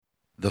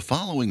The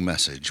following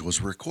message was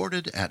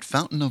recorded at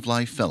Fountain of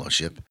Life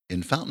Fellowship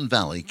in Fountain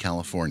Valley,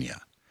 California.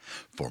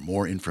 For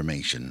more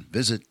information,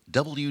 visit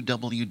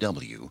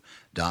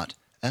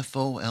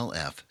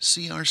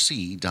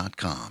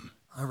www.folfcrc.com.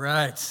 All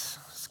right,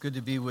 it's good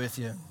to be with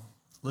you.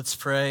 Let's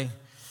pray.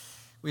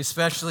 We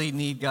especially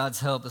need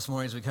God's help this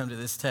morning as we come to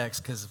this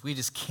text because we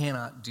just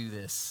cannot do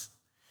this,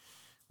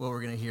 what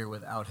we're going to hear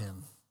without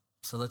him.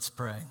 So let's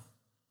pray.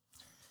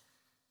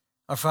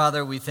 Our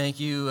Father, we thank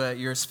you.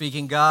 You're a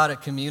speaking God, a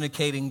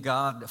communicating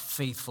God, a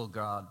faithful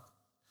God.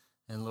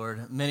 And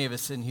Lord, many of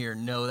us in here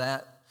know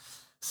that.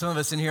 Some of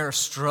us in here are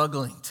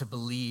struggling to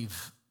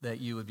believe that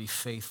you would be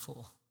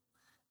faithful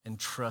and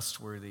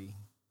trustworthy.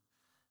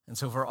 And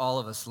so for all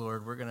of us,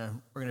 Lord, we're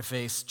gonna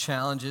face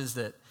challenges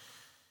that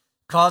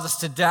cause us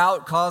to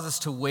doubt, cause us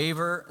to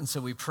waver. And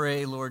so we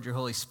pray, Lord, your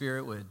Holy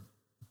Spirit would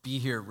be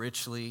here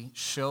richly.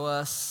 Show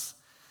us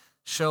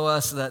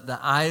that the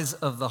eyes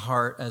of the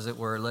heart, as it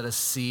were, let us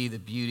see the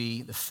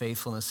beauty, the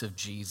faithfulness of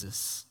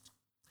Jesus.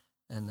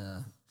 And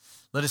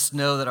let us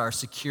know that our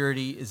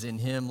security is in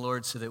him,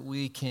 Lord, so that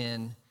we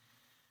can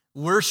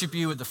worship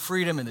you with the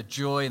freedom and the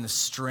joy and the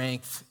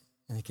strength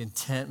and the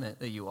contentment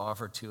that you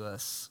offer to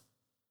us.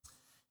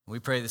 We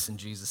pray this in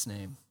Jesus'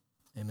 name.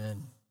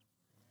 Amen.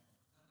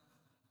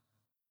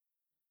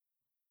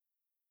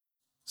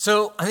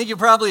 So I think you'll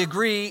probably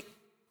agree,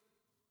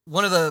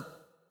 one of the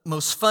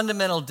most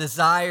fundamental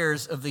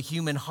desires of the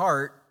human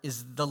heart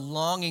is the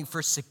longing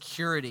for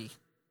security.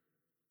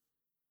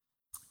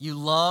 You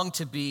long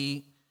to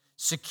be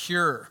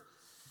secure.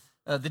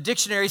 The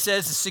dictionary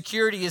says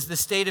security is the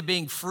state of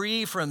being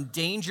free from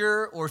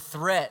danger or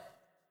threat.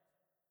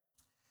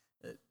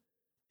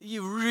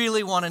 You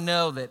really want to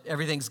know that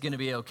everything's going to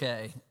be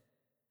okay.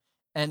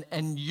 And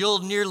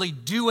you'll nearly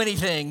do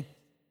anything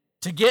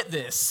to get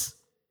this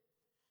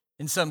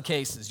in some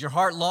cases. Your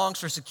heart longs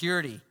for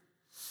security.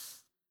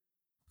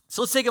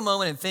 So let's take a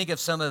moment and think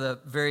of some of the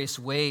various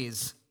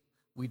ways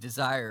we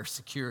desire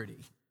security.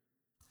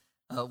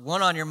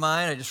 One on your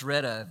mind, I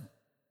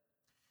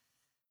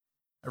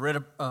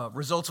read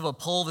results of a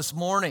poll this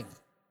morning.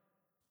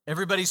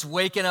 Everybody's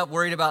waking up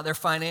worried about their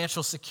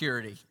financial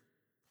security.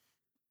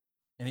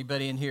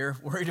 Anybody in here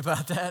worried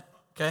about that?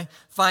 Okay.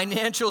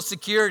 Financial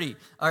security.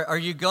 Are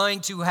you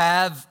going to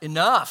have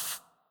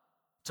enough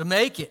to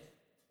make it?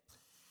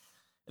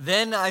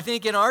 Then I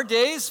think in our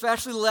days,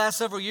 especially the last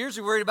several years,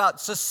 we're worried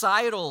about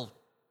societal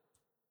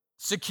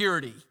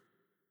security.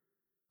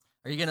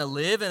 Are you going to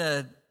live in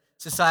a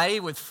society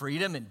with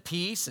freedom and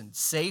peace and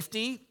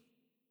safety?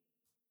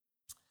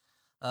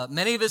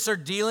 Many of us are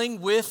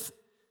dealing with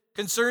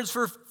concerns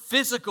for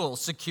physical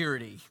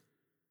security.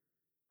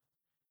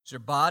 Is your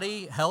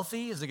body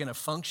healthy? Is it going to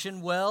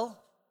function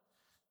well?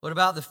 What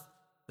about the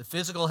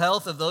physical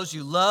health of those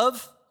you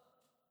love?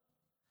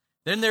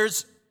 Then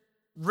there's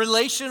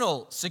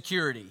relational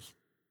security.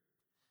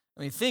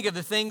 I mean, think of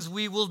the things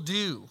we will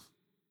do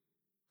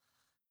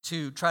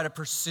to try to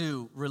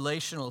pursue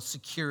relational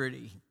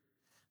security.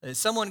 Is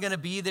someone going to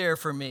be there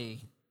for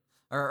me?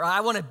 Or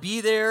I want to be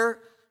there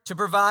to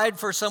provide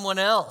for someone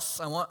else.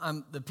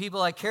 The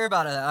people I care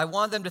about, I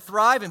want them to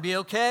thrive and be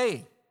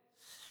okay.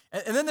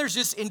 And then there's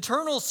just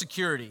internal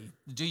security.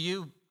 Do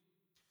you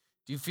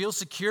feel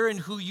secure in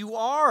who you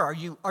are?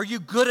 Are you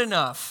good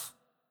enough?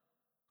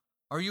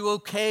 Are you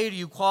okay? Do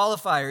you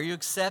qualify? Are you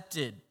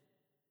accepted?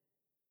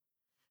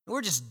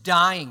 We're just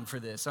dying for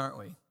this, aren't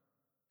we?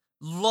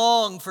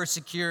 Long for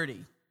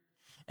security.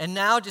 And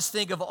now just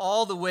think of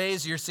all the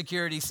ways your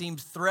security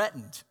seems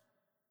threatened.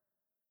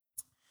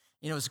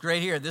 You know, it's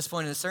great here at this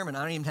point in the sermon,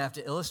 I don't even have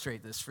to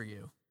illustrate this for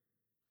you.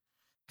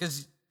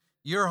 Because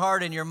your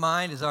heart and your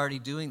mind is already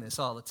doing this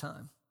all the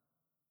time.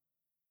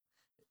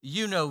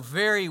 You know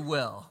very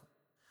well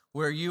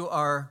where you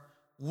are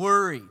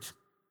worried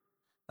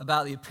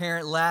about the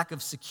apparent lack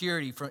of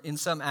security in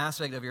some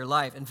aspect of your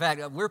life. In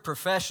fact, we're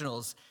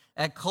professionals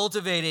at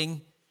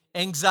cultivating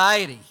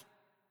anxiety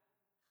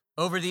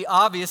over the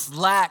obvious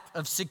lack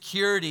of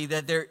security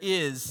that there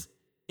is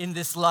in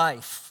this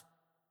life.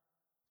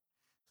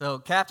 So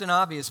Captain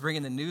Obvious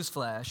bringing the news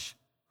flash.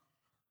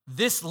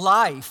 This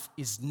life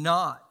is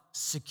not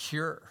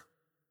secure.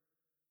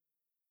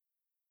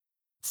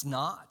 It's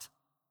not.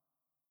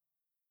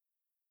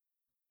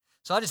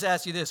 So I'll just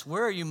ask you this,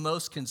 where are you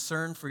most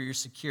concerned for your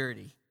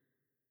security?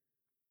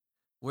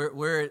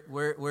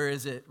 Where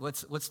is it?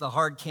 What's the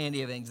hard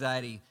candy of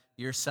anxiety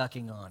you're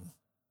sucking on?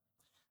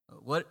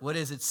 What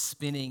is it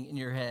spinning in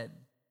your head?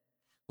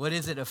 What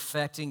is it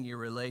affecting your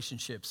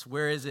relationships?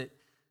 Where is it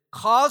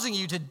causing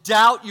you to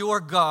doubt your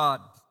God?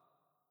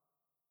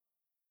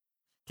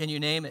 Can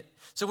you name it?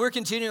 So we're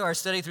continuing our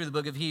study through the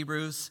book of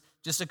Hebrews.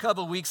 Just a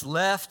couple weeks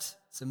left.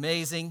 It's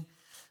amazing.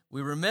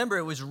 We remember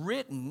it was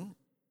written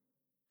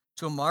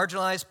to a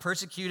marginalized,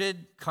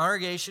 persecuted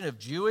congregation of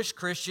Jewish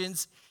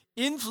Christians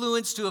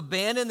influenced to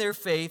abandon their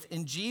faith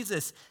in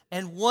Jesus.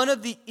 And one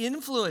of the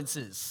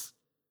influences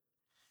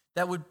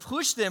that would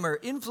push them or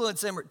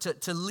influence them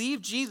to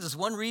leave Jesus,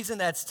 one reason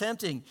that's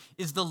tempting,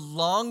 is the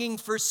longing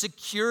for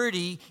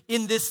security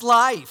in this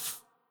life.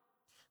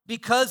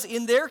 Because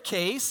in their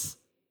case,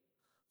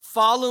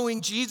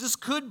 following Jesus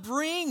could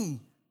bring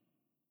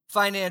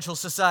financial,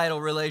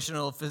 societal,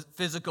 relational,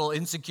 physical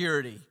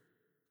insecurity.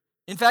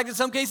 In fact, in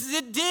some cases,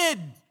 it did.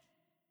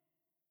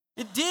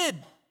 It did.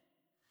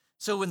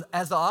 So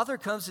as the author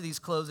comes to these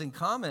closing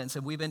comments,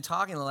 and we've been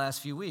talking the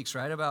last few weeks,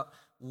 right, about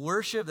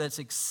worship that's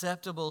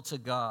acceptable to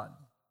God,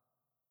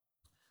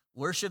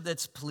 worship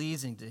that's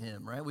pleasing to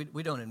him, right?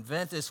 We don't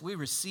invent this. We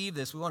receive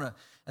this. We want to,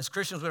 as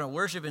Christians, we want to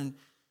worship in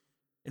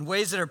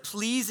ways that are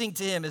pleasing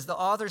to him. As the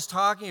author's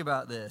talking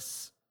about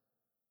this,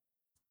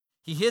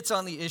 he hits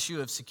on the issue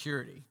of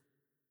security.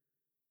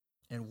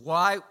 And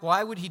why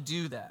would he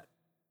do that?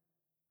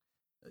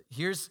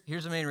 Here's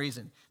the main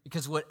reason.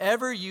 Because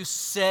whatever you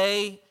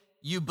say,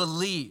 you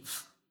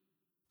believe.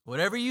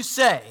 Whatever you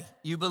say,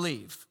 you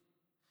believe.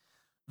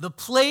 The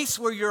place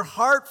where your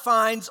heart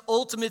finds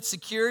ultimate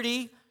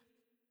security,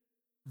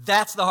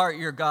 that's the heart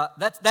your God.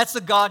 That's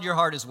the God your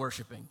heart is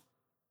worshiping.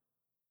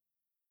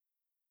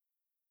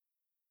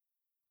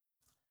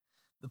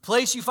 The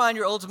place you find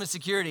your ultimate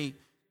security,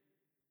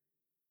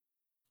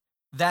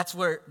 that's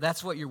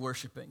what you're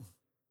worshiping.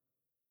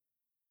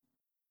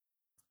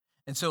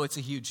 And so it's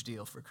a huge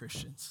deal for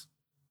Christians.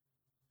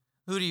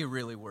 Who do you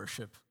really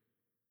worship?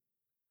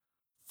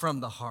 From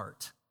the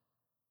heart,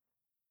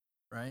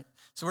 right?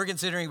 So we're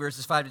considering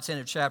verses 5 to 10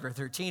 of chapter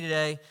 13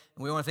 today,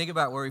 and we want to think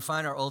about where we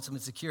find our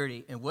ultimate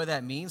security and what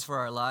that means for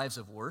our lives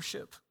of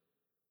worship,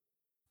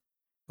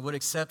 and what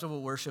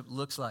acceptable worship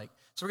looks like.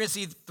 So we're going to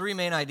see three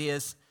main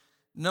ideas.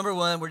 Number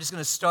one, we're just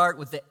going to start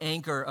with the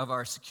anchor of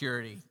our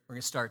security. We're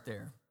going to start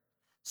there.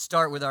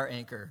 Start with our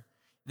anchor.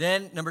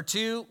 Then, number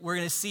two, we're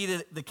going to see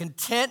the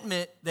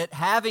contentment that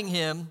having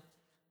him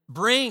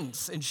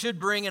brings and should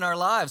bring in our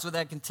lives, what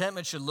that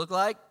contentment should look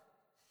like.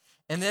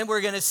 And then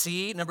we're going to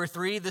see, number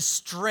three, the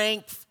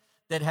strength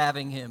that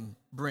having him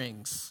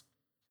brings.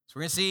 So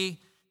we're going to see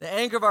the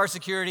anchor of our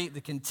security,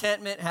 the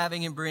contentment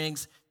having him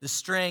brings, the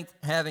strength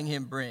having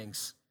him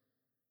brings.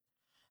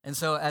 And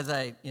so as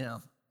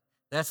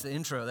that's the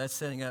intro. That's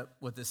setting up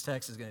what this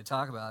text is going to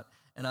talk about.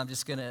 And I'm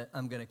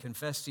going to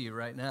confess to you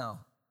right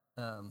now.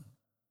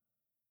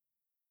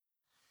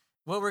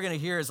 What we're going to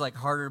hear is like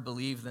harder to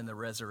believe than the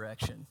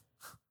resurrection.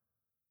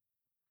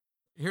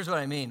 Here's what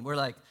I mean. We're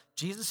like,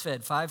 Jesus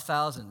fed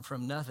 5,000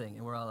 from nothing.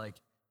 And we're all like,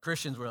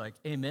 Christians, we're like,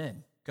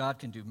 amen. God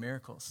can do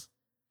miracles.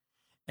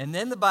 And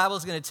then the Bible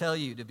is going to tell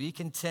you to be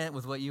content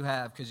with what you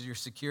have because your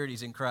security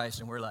is in Christ.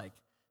 And we're like,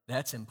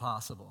 that's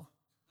impossible.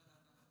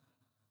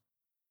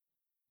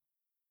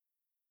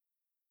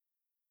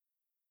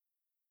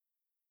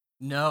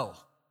 No.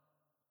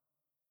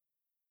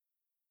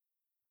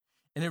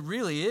 And it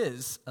really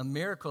is a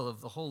miracle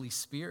of the Holy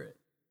Spirit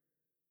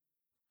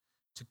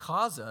to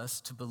cause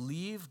us to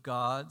believe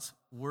God's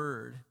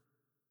word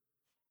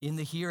in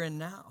the here and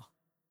now,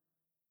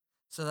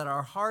 so that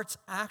our hearts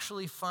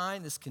actually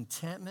find this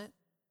contentment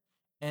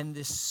and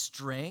this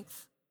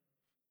strength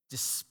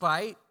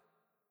despite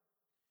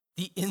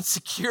the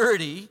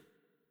insecurity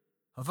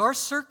of our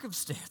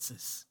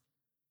circumstances.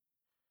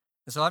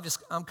 And so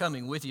I'm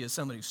coming with you as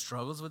somebody who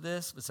struggles with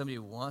this, but somebody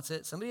who wants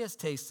it, somebody has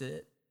tasted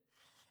it.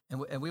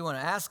 And we want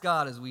to ask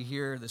God as we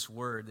hear this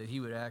word that he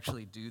would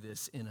actually do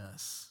this in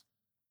us.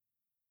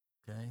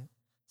 Okay?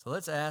 So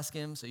let's ask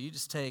him. So you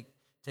just take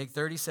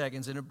 30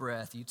 seconds in a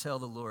breath. You tell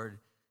the Lord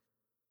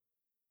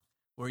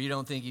where you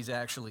don't think he's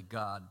actually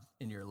God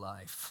in your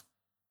life.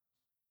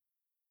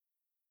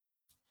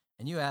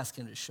 And you ask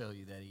him to show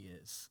you that he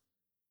is.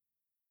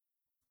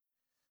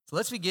 So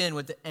let's begin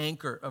with the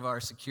anchor of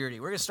our security.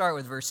 We're going to start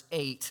with verse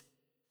 8.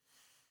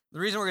 The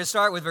reason we're going to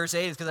start with verse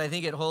 8 is because I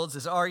think it holds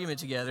this argument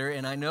together,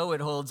 and I know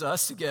it holds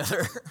us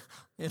together.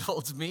 It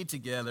holds me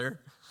together.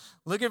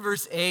 Look at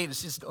verse 8.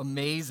 It's just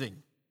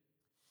amazing.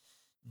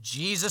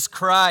 Jesus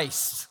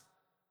Christ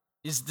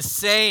is the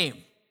same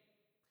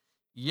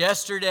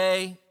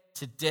yesterday,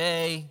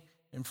 today,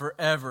 and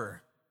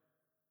forever.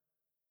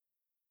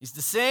 He's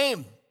the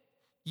same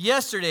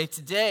yesterday,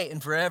 today,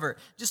 and forever.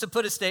 Just to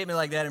put a statement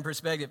like that in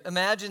perspective,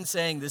 imagine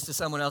saying this to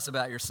someone else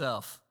about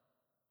yourself.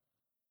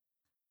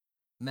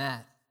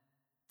 Matt,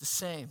 the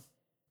same.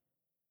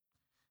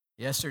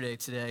 Yesterday,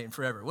 today, and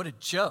forever. What a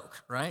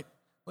joke, right?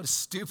 What a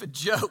stupid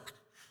joke.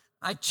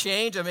 I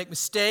change, I make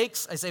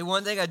mistakes, I say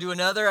one thing, I do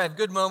another, I have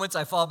good moments,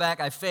 I fall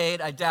back, I fade,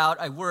 I doubt,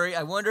 I worry,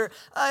 I wonder,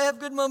 I have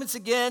good moments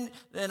again,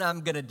 then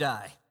I'm going to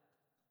die.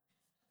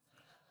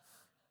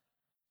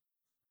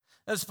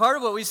 That's part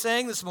of what we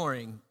sang this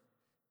morning.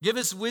 Give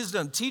us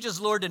wisdom. Teach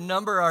us, Lord, to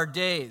number our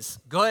days.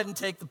 Go ahead and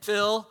take the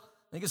pill.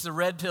 I think it's the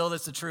red pill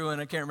that's the true one.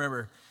 I can't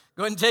remember.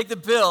 Go ahead and take the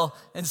pill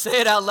and say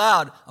it out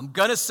loud. I'm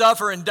going to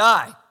suffer and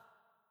die.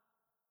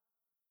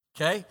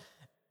 Okay?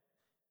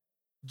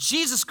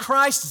 Jesus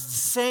Christ is the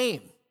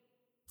same.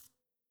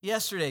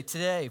 Yesterday,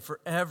 today,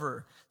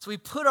 forever. So we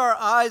put our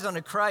eyes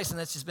onto Christ, and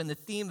that's just been the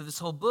theme of this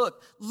whole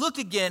book. Look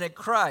again at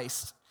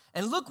Christ.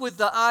 And look with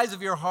the eyes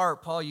of your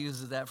heart. Paul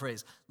uses that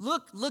phrase.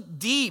 Look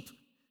deep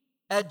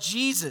at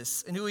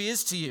Jesus and who he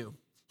is to you.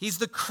 He's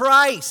the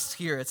Christ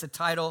here. It's a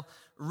title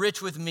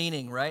rich with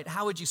meaning, right?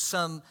 How would you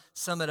sum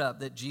it up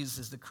that Jesus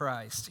is the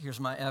Christ? Here's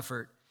my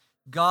effort.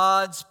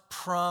 God's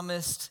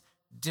promised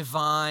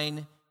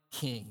divine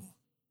king.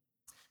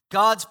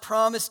 God's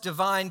promised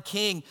divine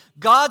king.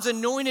 God's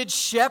anointed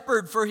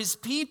shepherd for his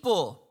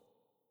people.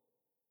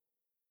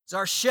 He's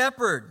our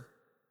shepherd.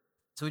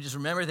 So we just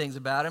remember things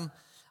about him.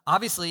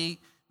 Obviously,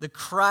 the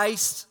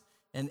Christ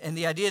and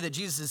the idea that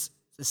Jesus is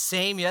the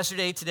same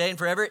yesterday, today, and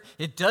forever,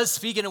 it does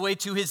speak in a way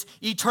to his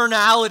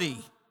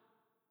eternality.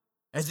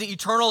 As the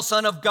eternal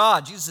Son of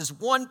God, Jesus is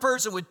one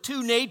person with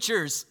two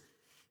natures.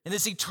 And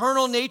this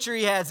eternal nature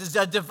he has is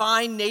a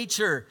divine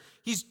nature.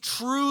 He's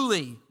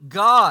truly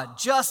God,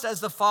 just as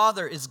the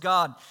Father is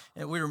God.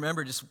 And we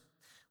remember just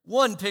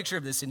one picture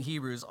of this in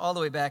Hebrews, all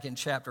the way back in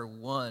chapter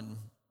 1.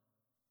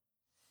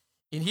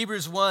 In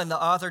Hebrews 1,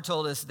 the author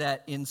told us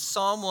that in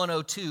Psalm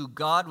 102,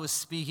 God was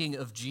speaking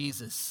of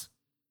Jesus.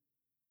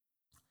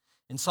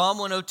 In Psalm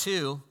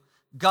 102,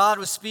 God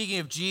was speaking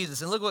of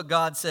Jesus. And look what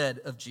God said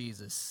of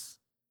Jesus.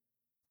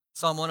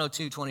 Psalm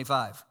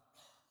 102:25.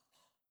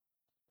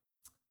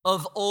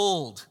 Of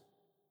old,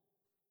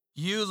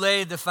 you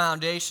laid the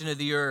foundation of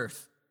the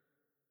earth,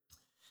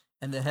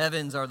 and the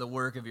heavens are the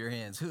work of your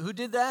hands. Who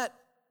did that?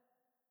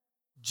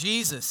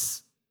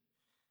 Jesus.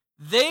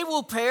 They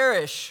will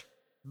perish,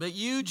 but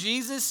you,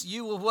 Jesus,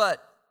 you will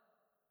what?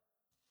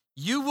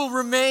 You will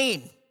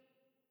remain.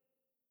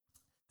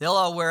 They'll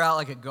all wear out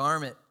like a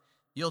garment.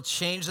 You'll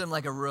change them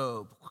like a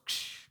robe.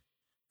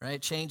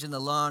 Right? Changing the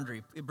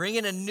laundry.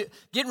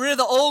 Getting rid of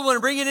the old one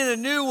and bringing in a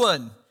new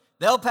one.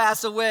 They'll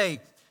pass away.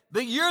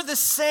 But you're the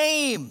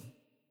same,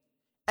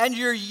 and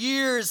your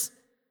years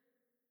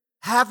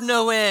have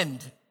no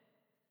end.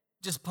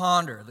 Just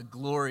ponder the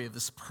glory of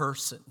this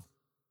person.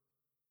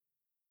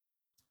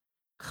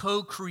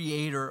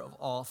 Co-creator of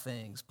all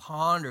things.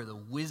 Ponder the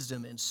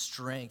wisdom and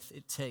strength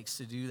it takes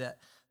to do that.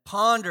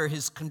 Ponder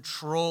his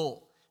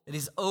control, that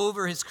he's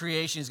over his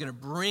creation. He's going to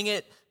bring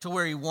it to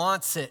where he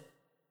wants it.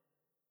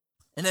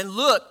 And then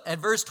look at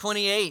verse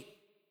 28.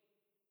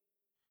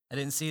 I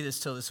didn't see this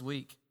till this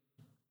week.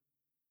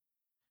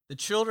 The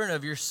children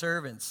of your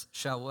servants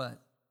shall what?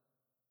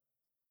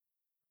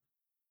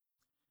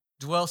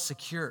 Dwell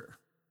secure.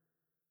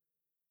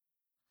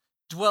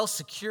 Dwell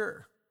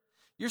secure.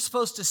 You're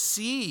supposed to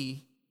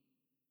see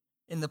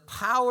in the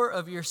power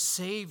of your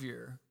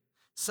Savior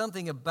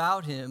something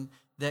about him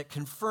that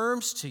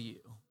confirms to you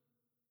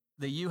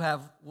that you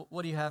have,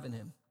 what do you have in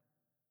him?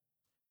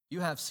 You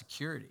have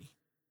security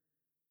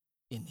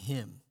in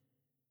him.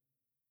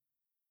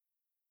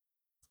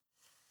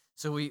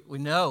 So we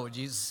know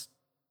Jesus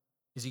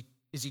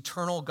is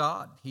eternal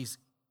God. He's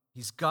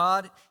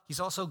God. He's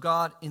also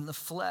God in the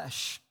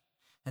flesh.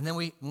 And then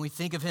when we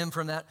think of him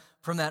from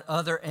that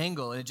other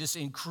angle, it just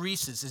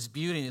increases his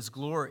beauty and his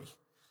glory.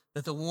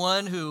 That the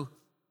one who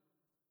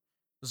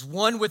was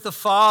one with the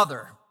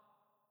Father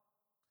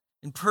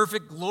in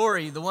perfect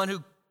glory, the one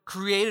who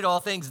created all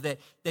things, that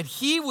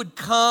he would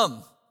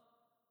come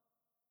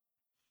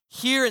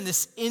here in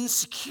this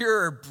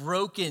insecure,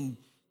 broken,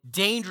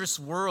 dangerous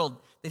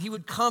world, that he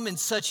would come in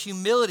such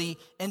humility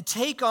and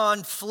take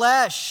on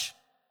flesh.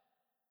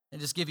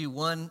 And just give you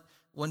one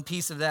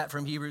piece of that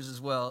from Hebrews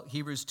as well.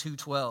 Hebrews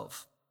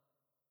 2:12.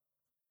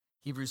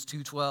 Hebrews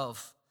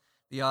 2:12.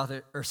 The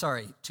author,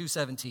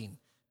 2:17.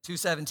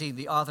 2:17,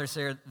 the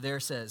author there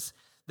says,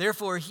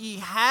 therefore he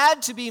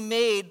had to be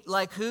made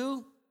like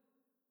who?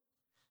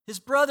 His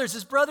brothers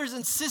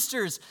and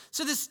sisters.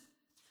 So this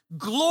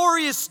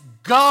glorious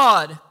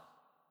God,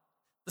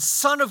 the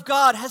Son of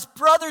God, has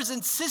brothers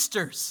and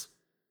sisters.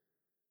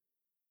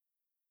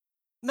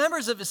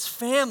 Members of his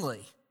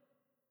family.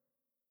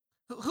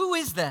 Who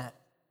is that?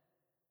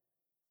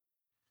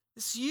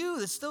 It's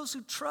you. It's those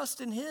who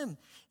trust in him.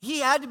 He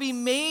had to be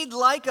made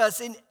like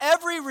us in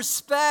every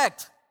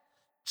respect.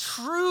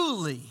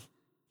 Truly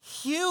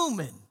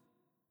human.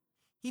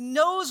 He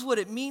knows what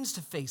it means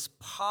to face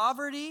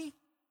poverty,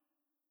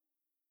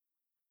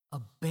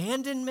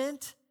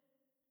 abandonment,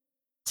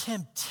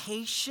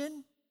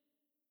 temptation,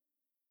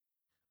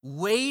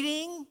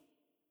 waiting,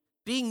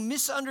 being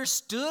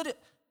misunderstood,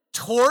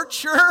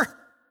 torture,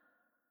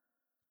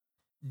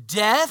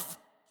 death.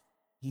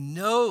 He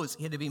knows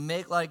he had to be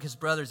made like his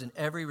brothers in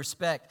every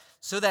respect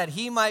so that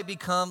he might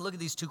become, look at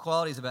these two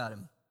qualities about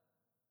him.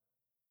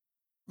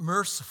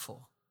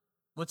 Merciful.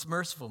 What's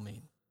merciful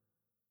mean?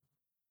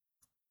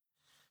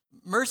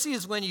 Mercy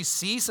is when you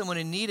see someone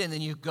in need and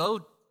then you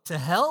go to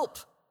help.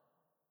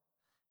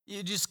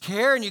 You just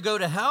care and you go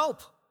to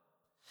help.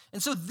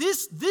 And so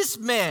this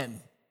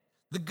man,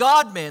 the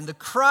God-man, the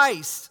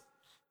Christ,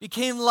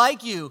 became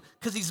like you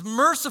because he's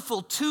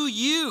merciful to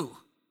you,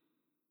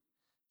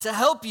 to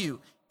help you.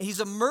 He's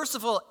a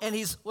merciful, and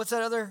what's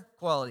that other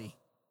quality?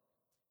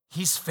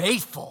 He's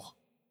faithful.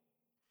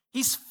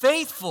 He's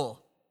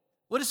faithful.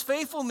 What does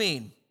faithful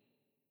mean?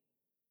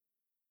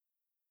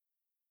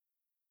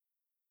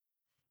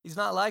 He's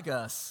not like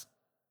us.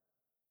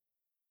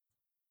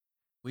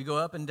 We go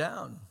up and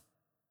down.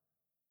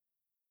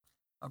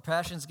 Our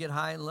passions get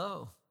high and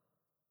low.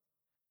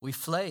 We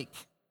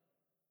flake.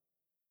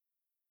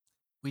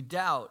 We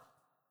doubt.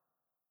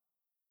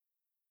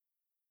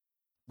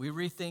 We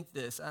rethink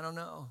this. I don't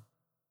know.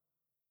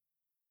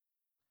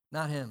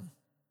 Not him.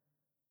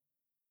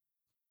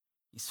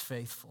 He's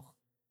faithful.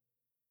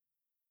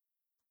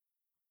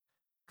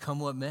 Come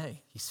what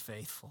may, he's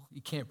faithful.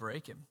 You can't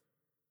break him.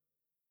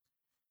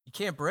 You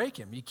can't break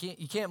him. You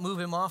can't move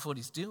him off what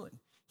he's doing.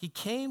 He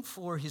came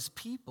for his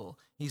people.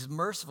 He's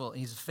merciful.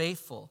 He's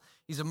faithful.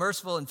 He's a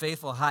merciful and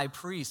faithful high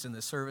priest in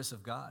the service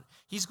of God.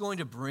 He's going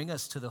to bring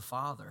us to the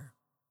Father.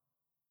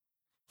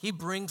 He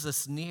brings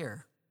us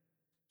near.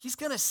 He's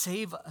going to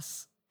save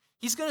us.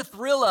 He's going to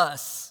thrill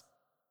us.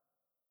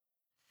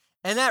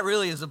 And that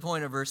really is the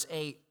point of verse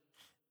 8.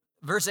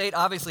 Verse 8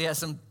 obviously has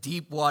some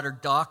deep water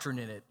doctrine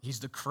in it.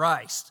 He's the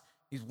Christ.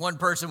 He's one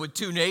person with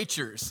two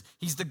natures.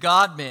 He's the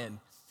God-man.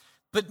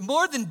 But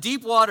more than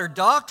deep water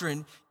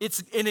doctrine,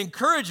 it's an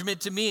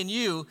encouragement to me and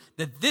you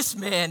that this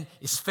man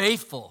is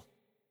faithful.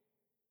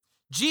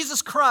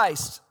 Jesus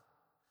Christ,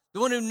 the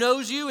one who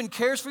knows you and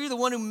cares for you, the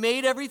one who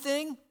made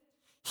everything,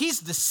 he's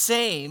the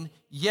same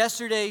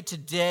yesterday,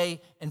 today,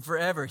 and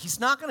forever. He's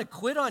not going to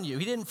quit on you.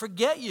 He didn't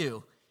forget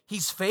you.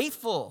 He's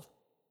faithful.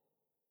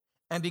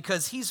 And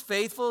because he's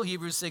faithful,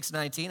 Hebrews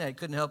 6:19, I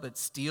couldn't help but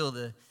steal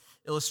the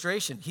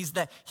illustration. He's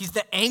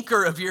the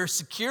anchor of your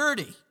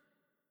security.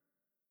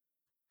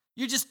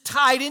 You're just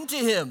tied into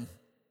him.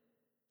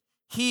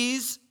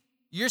 He's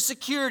your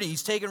security.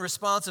 He's taken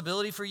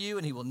responsibility for you,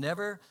 and he will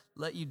never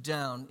let you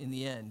down in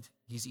the end.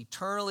 He's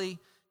eternally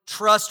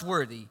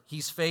trustworthy.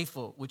 He's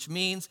faithful, which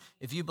means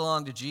if you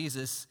belong to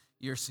Jesus,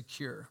 you're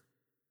secure.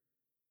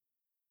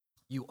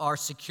 You are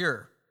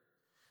secure.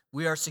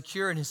 We are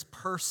secure in his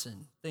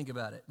person. Think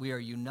about it. We are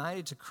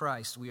united to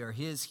Christ. We are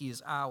his. He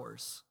is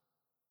ours.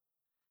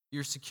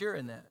 You're secure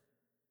in that.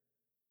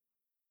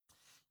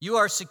 You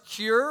are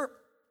secure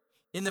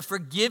in the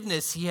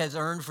forgiveness he has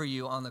earned for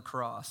you on the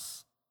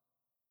cross.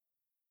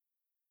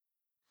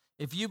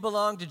 If you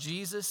belong to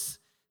Jesus,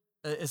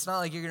 it's not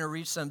like you're going to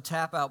reach some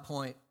tap-out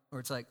point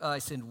where it's like, oh, I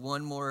sinned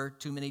one more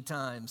too many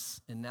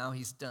times, and now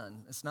he's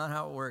done. That's not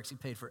how it works. He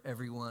paid for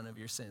every one of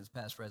your sins,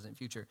 past, present,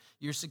 future.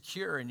 You're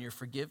secure in your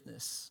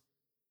forgiveness.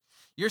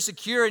 You're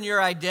secure in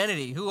your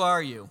identity. Who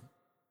are you?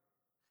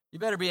 You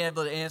better be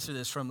able to answer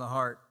this from the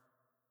heart.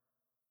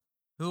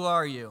 Who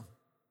are you?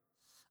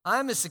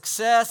 I'm a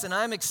success and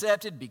I'm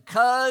accepted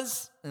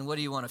because, and what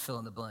do you want to fill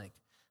in the blank?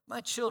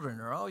 My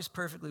children are always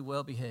perfectly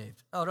well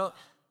behaved. Oh,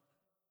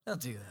 don't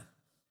do that.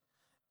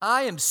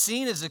 I am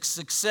seen as a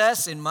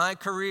success in my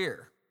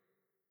career.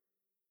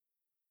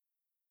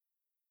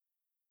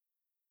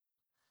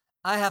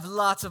 I have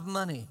lots of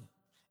money.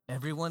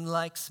 Everyone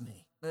likes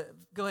me.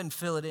 Go ahead and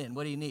fill it in.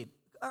 What do you need?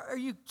 Are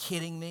you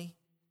kidding me?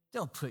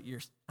 Don't put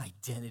your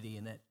identity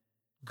in that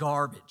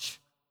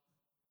garbage.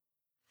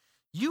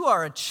 You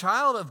are a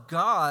child of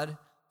God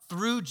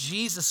through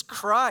Jesus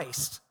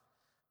Christ.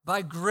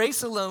 By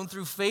grace alone,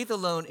 through faith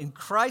alone, in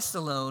Christ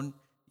alone,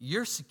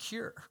 you're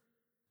secure.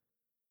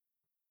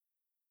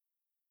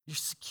 You're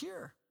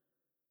secure.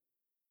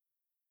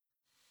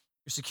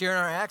 You're secure in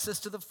our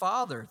access to the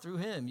Father through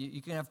him.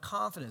 You can have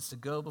confidence to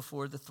go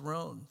before the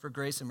throne for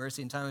grace and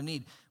mercy in time of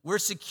need. We're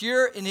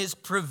secure in his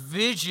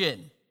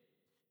provision.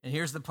 And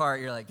here's the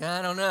part you're like,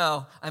 I don't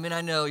know. I mean,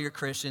 I know you're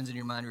Christians in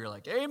your mind. You're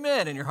like,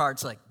 amen. And your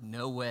heart's like,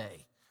 no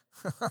way.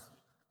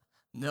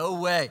 No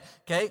way.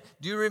 Okay?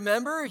 Do you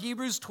remember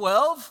Hebrews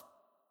 12?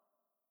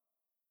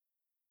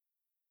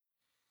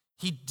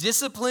 He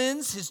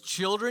disciplines his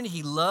children.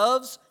 He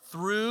loves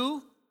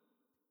through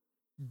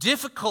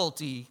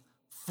difficulty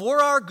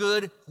for our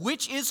good,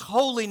 which is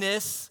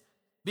holiness,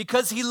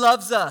 because he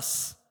loves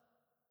us.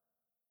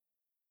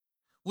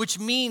 Which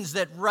means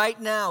that right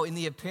now, in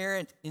the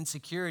apparent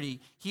insecurity,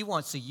 he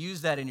wants to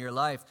use that in your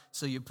life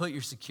so you put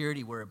your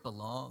security where it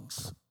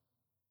belongs,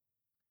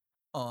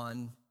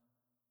 on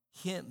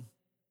him.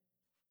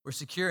 We're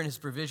secure in his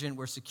provision.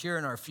 We're secure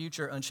in our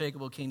future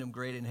unshakable kingdom,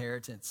 great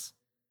inheritance.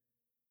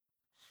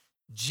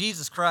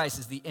 Jesus Christ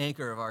is the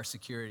anchor of our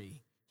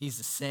security. He's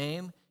the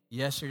same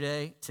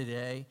yesterday,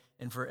 today,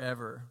 and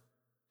forever.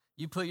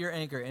 You put your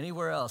anchor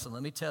anywhere else, and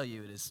let me tell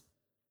you, it is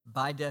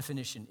by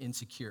definition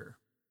insecure.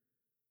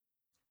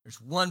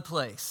 There's one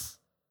place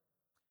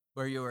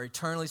where you are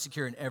eternally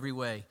secure in every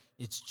way.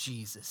 It's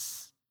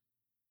Jesus.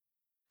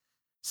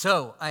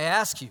 So I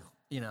ask you,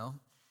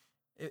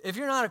 if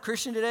you're not a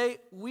Christian today,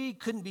 we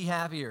couldn't be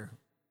happier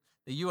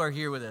that you are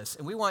here with us.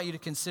 And we want you to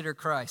consider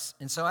Christ.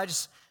 And so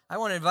I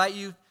want to invite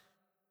you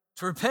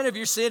to repent of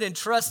your sin and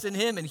trust in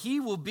him, and he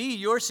will be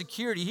your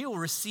security. He will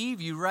receive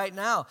you right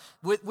now.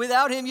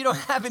 Without him, you don't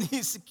have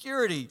any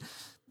security.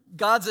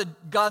 God's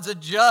a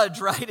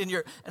judge, right?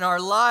 And our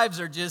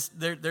lives are just,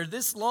 they're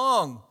this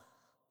long.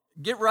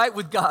 Get right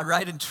with God,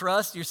 right? And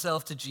trust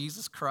yourself to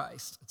Jesus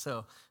Christ.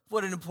 So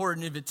what an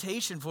important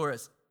invitation for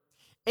us.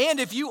 And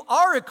if you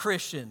are a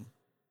Christian,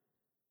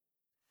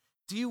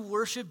 do you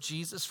worship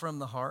Jesus from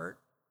the heart?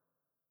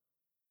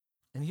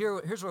 And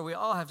here's where we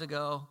all have to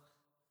go.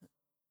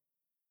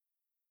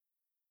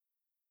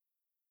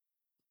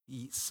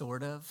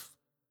 Sort of.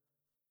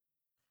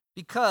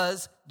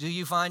 Because do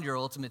you find your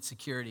ultimate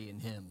security in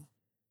him?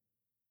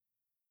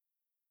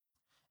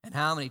 And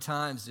how many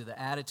times do the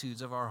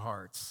attitudes of our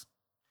hearts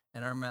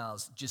and our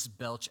mouths just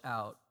belch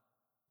out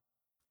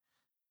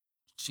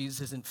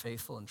Jesus isn't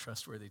faithful and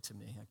trustworthy to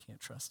me. I can't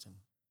trust him.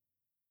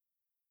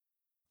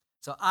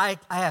 So I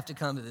have to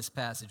come to this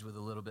passage with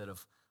a little bit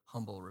of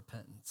humble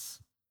repentance.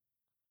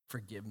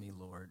 Forgive me,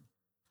 Lord,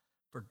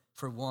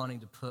 for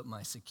wanting to put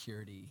my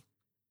security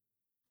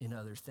in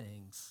other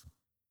things.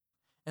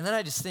 And then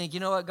I just think, you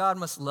know what? God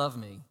must love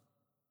me.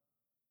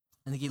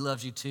 I think he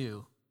loves you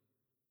too.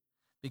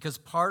 Because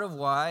part of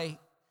why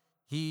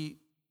he's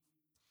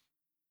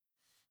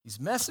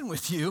messing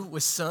with you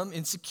with some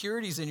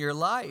insecurities in your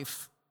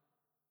life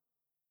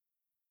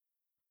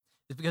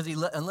is because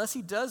unless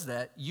he does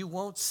that, you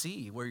won't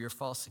see where your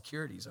false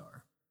securities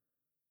are.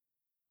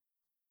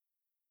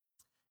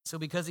 So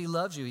because he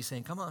loves you, he's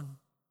saying, come on,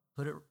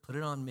 put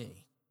it on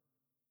me.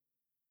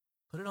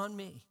 Put it on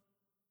me,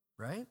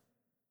 right?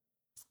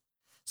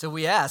 So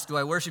we ask, do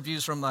I worship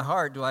you from my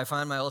heart? Do I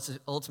find my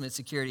ultimate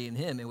security in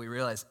him? And we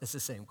realize it's the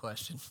same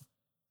question.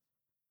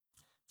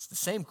 It's the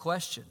same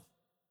question.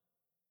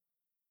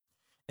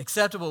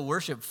 Acceptable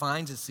worship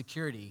finds its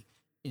security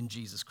in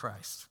Jesus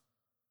Christ.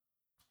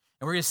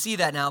 And we're going to see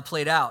that now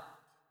played out.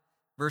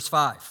 Verse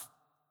 5.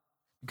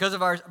 Because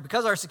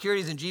our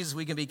security is in Jesus,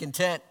 we can be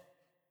content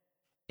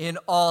in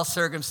all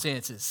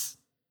circumstances.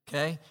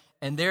 Okay?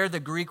 And there, the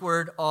Greek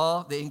word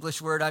all, the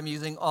English word I'm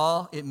using,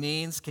 all, it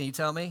means, can you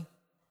tell me?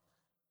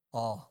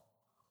 All.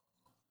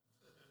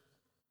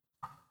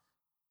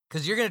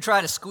 Because you're going to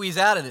try to squeeze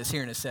out of this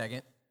here in a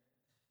second.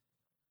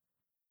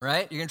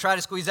 Right? You're going to try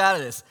to squeeze out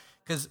of this.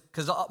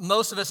 Because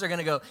most of us are going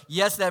to go,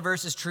 yes, that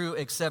verse is true,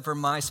 except for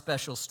my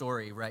special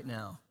story right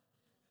now.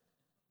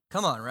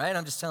 Come on, right?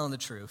 I'm just telling the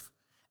truth.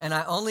 And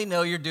I only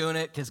know you're doing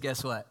it because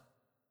guess what?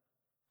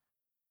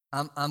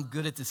 I'm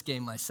good at this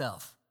game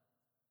myself.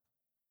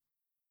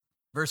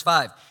 Verse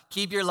 5,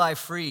 keep your life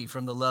free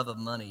from the love of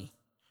money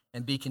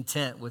and be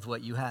content with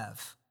what you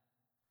have.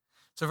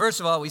 So first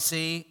of all, we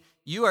see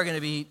you are going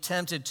to be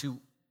tempted to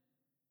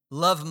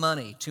love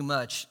money too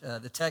much.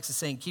 The text is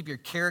saying keep your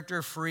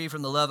character free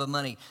from the love of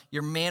money,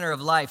 your manner of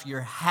life,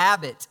 your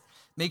habit.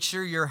 Make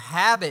sure your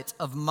habit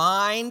of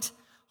mind,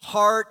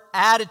 heart,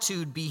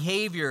 attitude,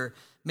 behavior,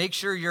 make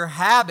sure your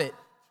habit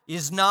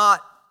is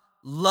not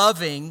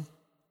loving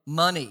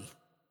money.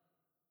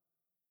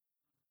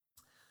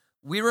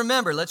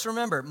 Let's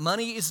remember,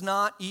 money is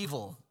not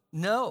evil.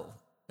 No,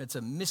 it's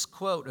a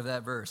misquote of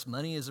that verse.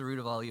 Money is the root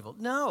of all evil.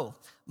 No,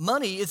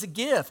 money is a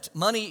gift.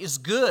 Money is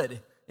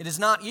good. It is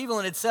not evil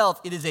in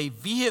itself. It is a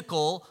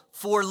vehicle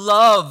for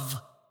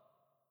love.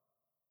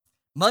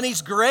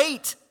 Money's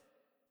great.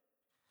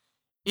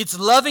 It's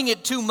loving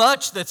it too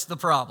much that's the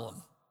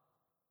problem.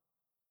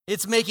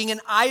 It's making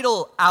an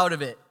idol out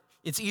of it.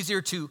 It's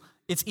easy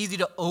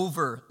to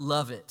over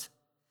love it.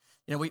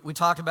 You know, we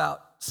talked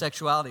about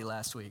sexuality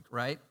last week,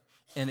 right?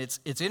 And it's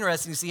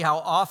interesting to see how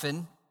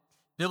often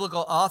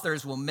biblical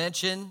authors will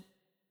mention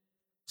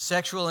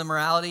sexual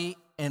immorality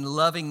and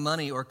loving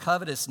money or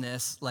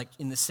covetousness like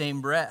in the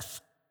same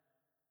breath.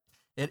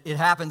 It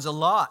happens a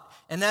lot.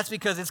 And that's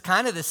because it's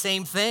kind of the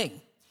same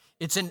thing.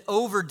 It's an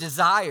over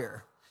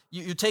desire.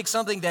 You take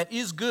something that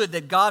is good,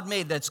 that God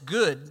made that's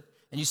good,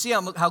 and you see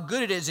how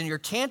good it is, and you're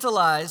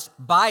tantalized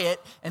by it,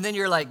 and then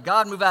you're like,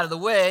 God, move out of the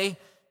way.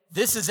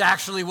 This is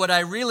actually what I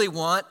really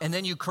want, and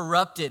then you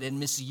corrupt it and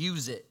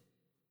misuse it.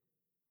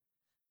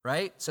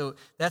 Right? So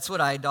that's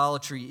what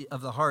idolatry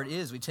of the heart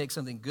is. We take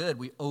something good,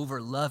 we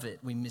over-love it,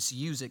 we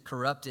misuse it,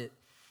 corrupt it,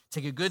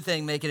 take a good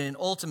thing, make it an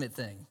ultimate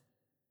thing.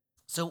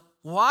 So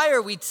why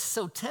are we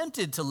so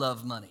tempted to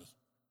love money?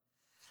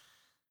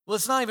 Well,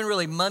 it's not even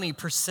really money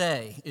per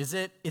se, is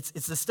it? It's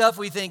the stuff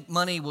we think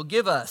money will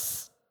give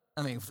us.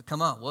 I mean,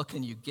 come on, what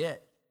can you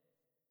get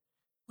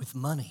with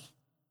money?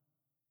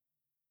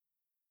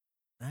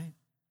 Right?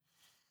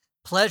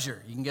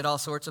 Pleasure. You can get all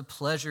sorts of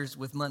pleasures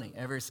with money.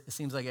 It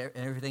seems like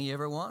everything you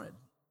ever wanted.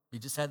 If you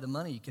just had the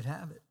money, you could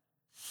have it.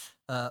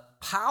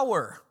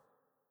 Power.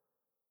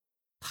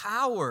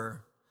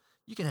 Power.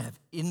 You can have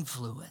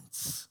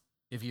influence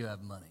if you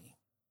have money.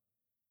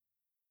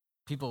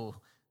 People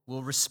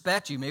will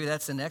respect you. Maybe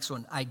that's the next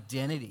one.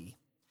 Identity.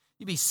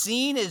 You'd be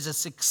seen as a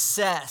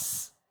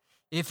success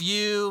if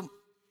you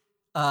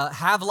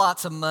have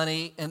lots of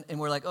money, and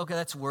we're like, okay,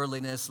 that's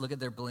worldliness. Look at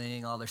their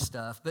bling, all their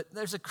stuff. But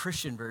there's a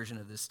Christian version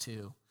of this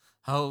too.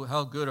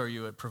 How good are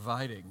you at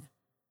providing?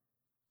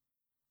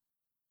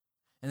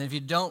 And if you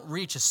don't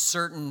reach a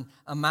certain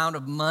amount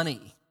of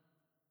money,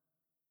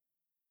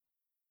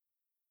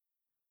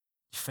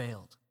 you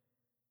failed.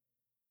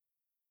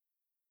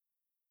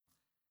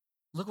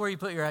 Look where you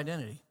put your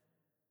identity.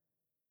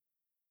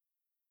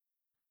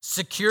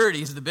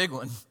 Security is the big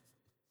one.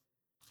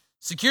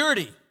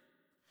 Security.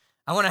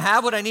 I want to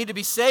have what I need to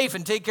be safe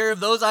and take care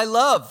of those I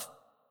love.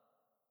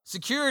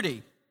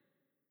 Security.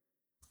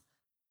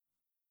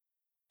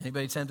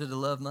 Anybody tempted to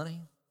love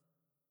money?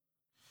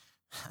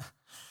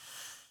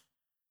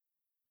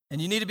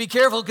 And you need to be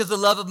careful because the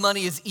love of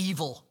money is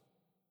evil.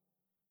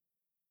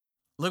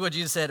 Look what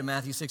Jesus said in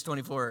Matthew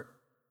 6:24.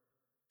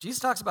 Jesus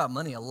talks about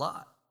money a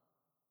lot.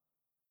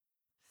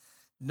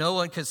 No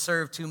one could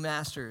serve two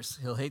masters.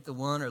 He'll hate the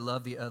one or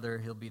love the other.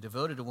 He'll be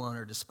devoted to one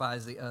or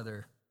despise the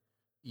other.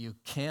 You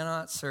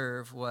cannot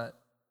serve what?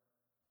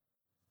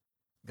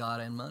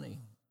 God and money.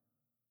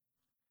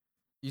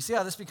 You see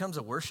how this becomes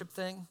a worship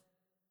thing?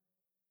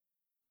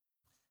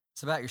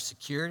 It's about your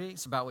security.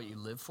 It's about what you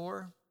live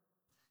for.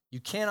 You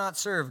cannot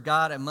serve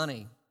God and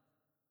money.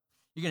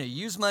 You're going to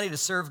use money to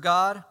serve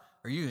God,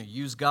 or you're going to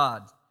use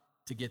God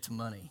to get to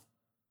money.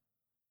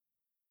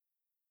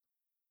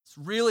 It's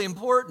really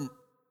important.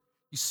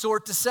 You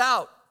sort this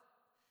out.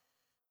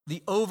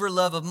 The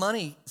overlove of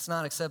money is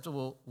not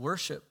acceptable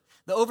worship.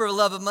 The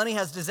overlove of money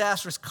has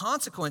disastrous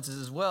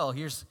consequences as well.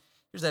 Here's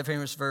that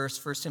famous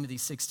verse, 1 Timothy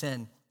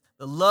 6:10.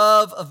 The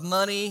love of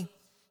money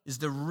is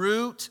the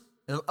root,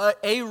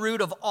 a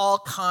root of all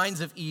kinds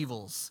of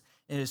evils.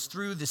 And it is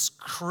through this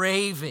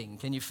craving.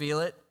 Can you feel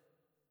it?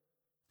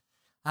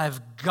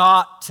 I've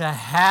got to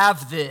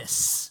have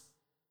this.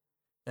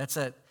 That's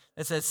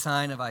that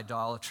sign of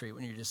idolatry,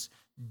 when you're just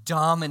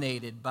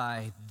dominated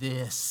by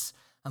this.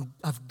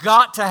 I've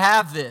got to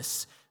have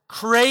this.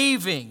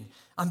 Craving.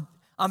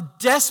 I'm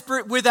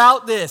desperate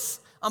without this.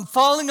 I'm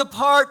falling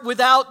apart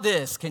without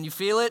this. Can you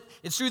feel it?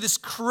 It's through this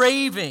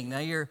craving. Now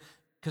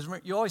because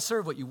you always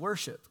serve what you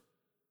worship.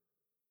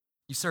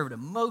 You serve it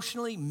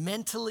emotionally,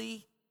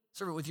 mentally,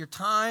 serve it with your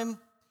time.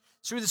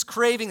 It's through this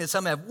craving that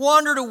some have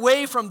wandered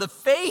away from the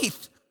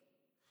faith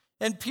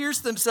and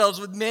pierced themselves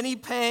with many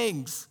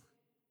pangs.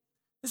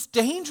 It's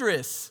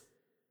dangerous.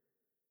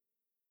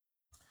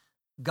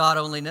 God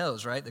only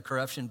knows, right? The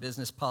corruption,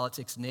 business,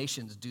 politics,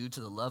 nations due to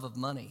the love of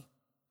money.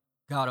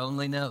 God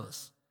only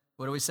knows.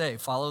 What do we say?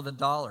 Follow the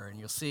dollar and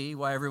you'll see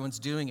why everyone's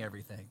doing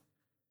everything.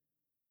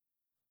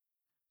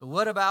 But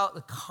what about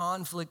the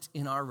conflict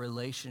in our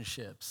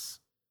relationships?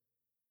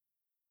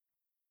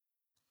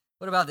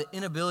 What about the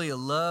inability to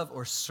love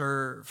or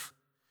serve?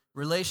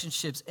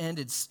 Relationships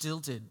ended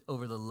stilted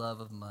over the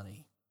love of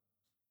money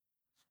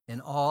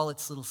in all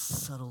its little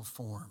subtle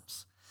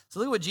forms. So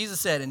look at what Jesus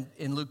said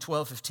in Luke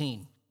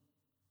 12:15.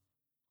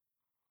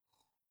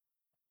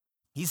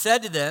 He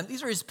said to them,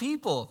 these are his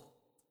people,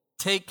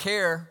 take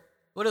care.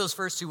 What do those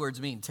first two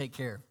words mean? Take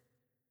care.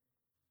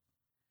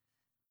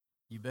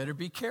 You better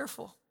be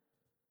careful.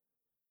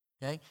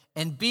 Okay?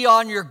 And be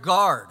on your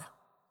guard.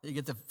 You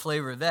get the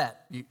flavor of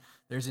that.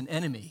 There's an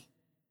enemy.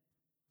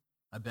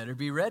 I better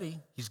be ready.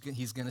 He's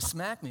going to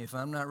smack me if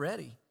I'm not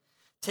ready.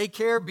 Take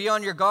care, be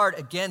on your guard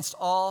against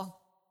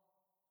all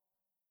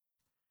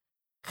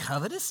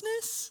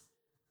covetousness.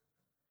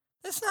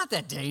 That's not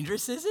that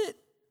dangerous, is it?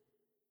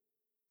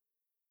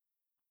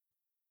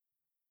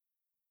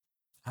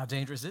 How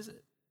dangerous is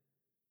it?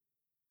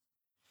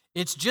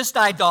 It's just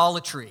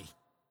idolatry.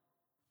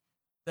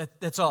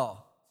 That's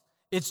all.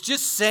 It's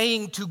just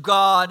saying to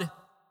God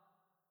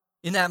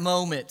in that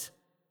moment,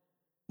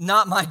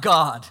 not my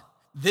God,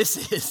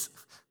 this is.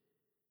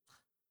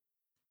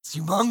 It's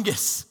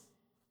humongous.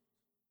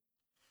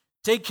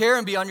 Take care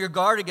and be on your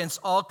guard against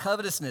all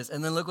covetousness.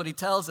 And then look what he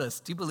tells us.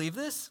 Do you believe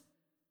this?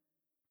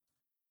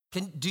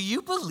 Do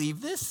you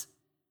believe this?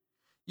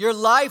 Your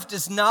life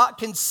does not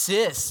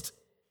consist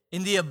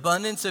in the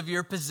abundance of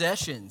your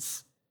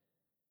possessions.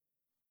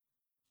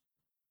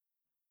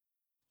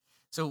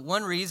 So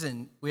one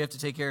reason we have to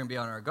take care and be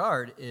on our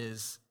guard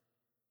is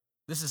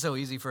this is so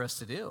easy for us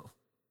to do,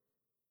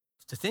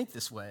 to think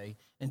this way.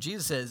 And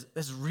Jesus says,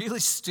 that's really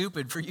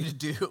stupid for you to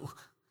do.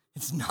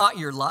 It's not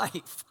your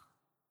life.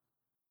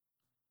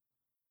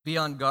 Be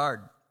on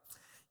guard.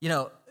 You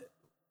know,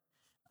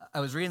 I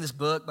was reading this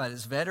book by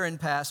this veteran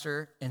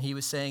pastor, and he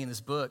was saying in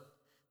this book,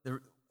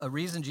 a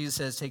reason Jesus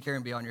says take care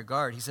and be on your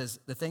guard, he says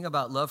the thing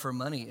about love for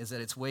money is that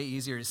it's way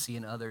easier to see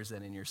in others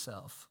than in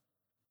yourself.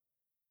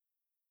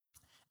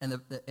 And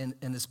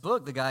in this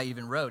book, the guy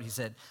even wrote, he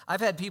said,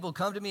 I've had people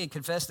come to me and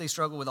confess they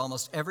struggle with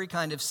almost every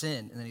kind of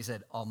sin. And then he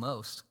said,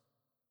 almost.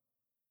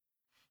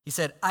 He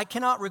said, I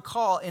cannot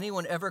recall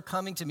anyone ever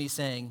coming to me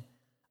saying,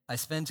 I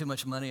spend too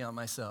much money on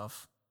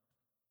myself.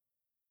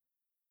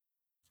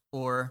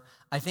 Or,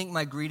 I think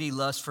my greedy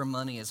lust for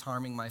money is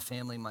harming my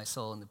family, my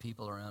soul, and the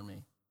people around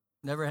me.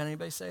 Never had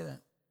anybody say that.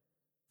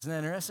 Isn't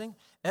that interesting?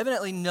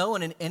 Evidently, no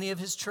one in any of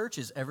his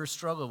churches ever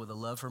struggled with a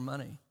love for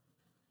money.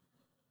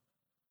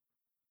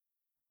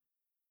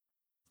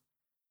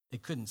 They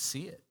couldn't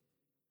see it.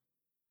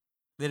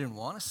 They didn't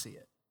want to see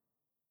it.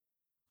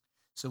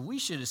 So we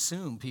should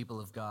assume, people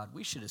of God,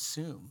 we should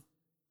assume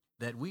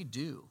that we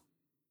do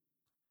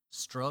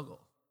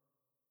struggle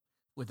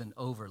with an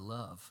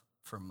overlove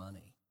for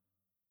money.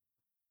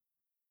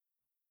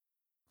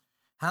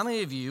 How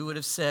many of you would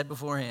have said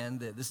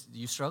beforehand that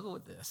you struggle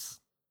with this?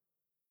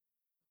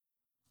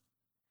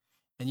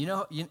 And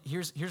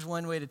here's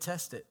one way to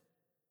test it.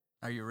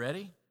 Are you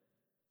ready?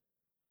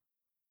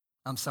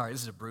 I'm sorry,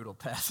 this is a brutal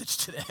passage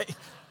today.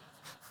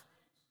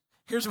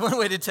 Here's one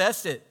way to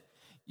test it.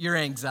 Your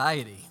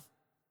anxiety.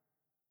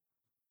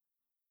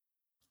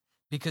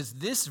 Because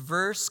this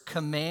verse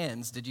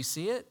commands, did you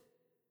see it?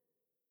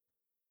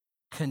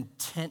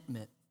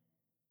 Contentment.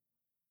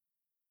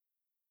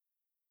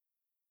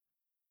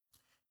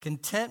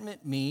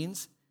 Contentment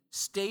means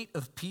state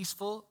of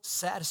peaceful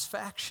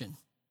satisfaction.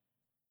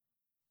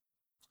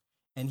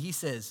 And he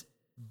says,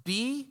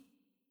 be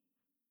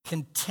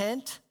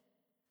content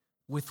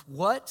with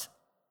what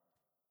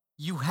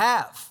you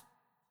have.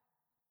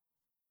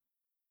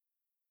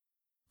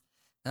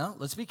 Now,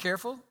 let's be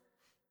careful.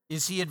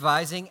 Is he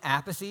advising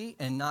apathy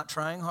and not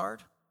trying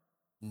hard?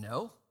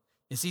 No.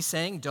 Is he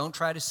saying don't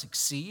try to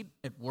succeed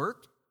at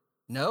work?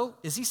 No.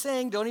 Is he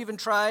saying don't even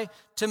try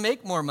to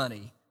make more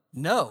money?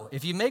 No.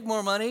 If you make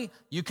more money,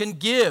 you can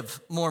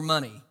give more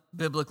money,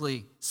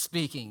 biblically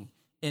speaking,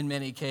 in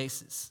many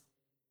cases.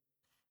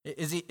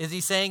 Is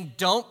he saying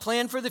don't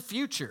plan for the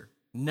future?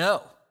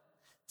 No.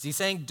 Is he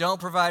saying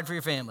don't provide for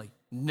your family?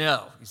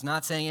 No. He's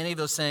not saying any of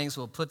those things.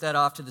 We'll put that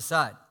off to the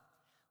side.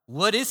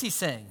 What is he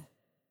saying?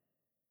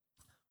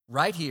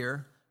 Right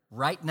here,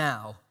 right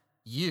now,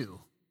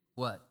 you,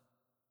 what?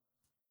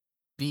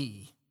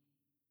 Be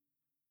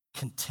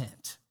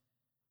content.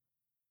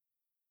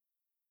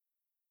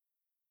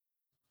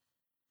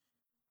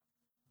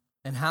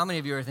 And how many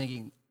of you are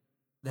thinking,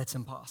 that's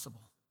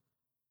impossible?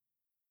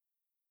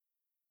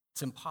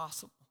 It's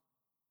impossible,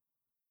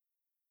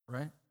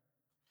 right?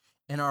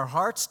 And our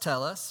hearts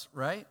tell us,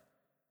 right?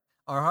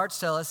 Our hearts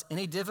tell us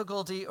any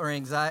difficulty or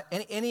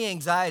anxiety, any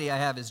anxiety I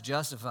have is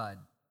justified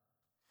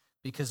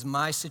because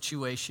my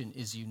situation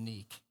is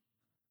unique.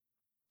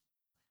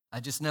 I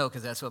just know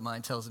because that's what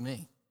mine tells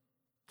me,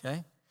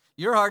 okay?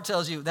 Your heart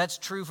tells you that's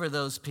true for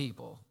those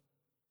people.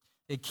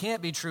 It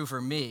can't be true for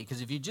me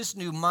because if you just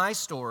knew my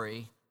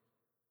story,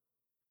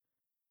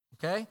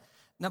 okay?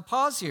 Now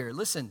pause here.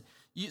 Listen,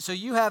 so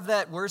you have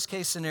that worst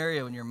case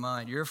scenario in your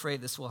mind. You're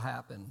afraid this will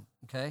happen,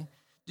 okay?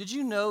 Did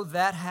you know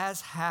that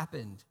has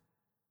happened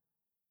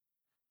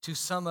to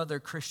some other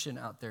Christian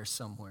out there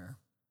somewhere?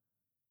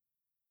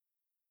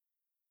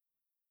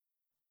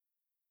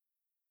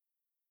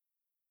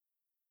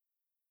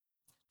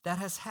 That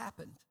has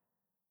happened.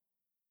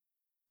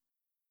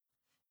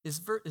 Is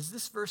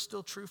this verse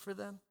still true for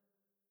them?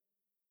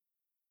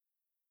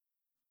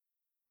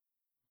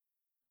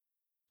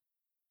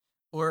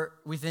 Or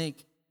we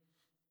think,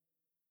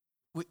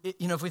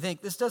 if we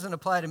think this doesn't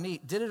apply to me,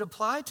 did it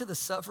apply to the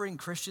suffering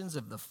Christians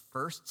of the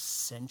first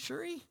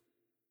century?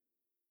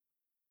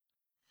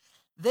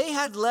 They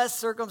had less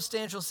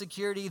circumstantial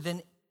security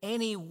than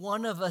any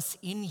one of us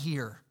in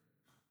here.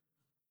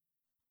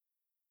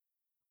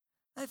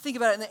 I think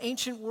about it in the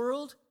ancient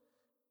world,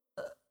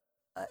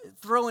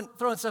 throwing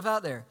stuff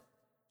out there.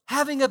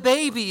 Having a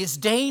baby is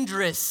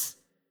dangerous,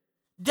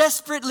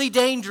 desperately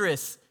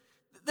dangerous.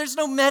 There's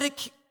no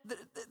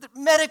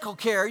medical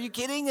care. Are you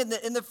kidding?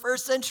 In the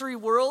first century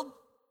world?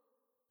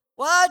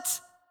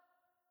 What?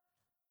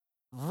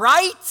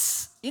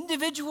 Rights?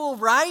 Individual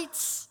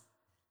rights?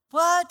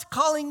 What?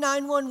 Calling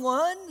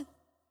 911?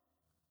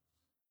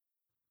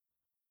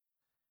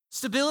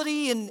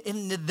 Stability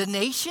in the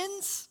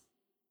nations?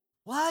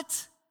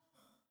 What?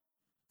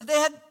 They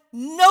had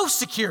no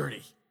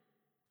security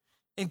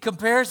in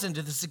comparison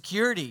to the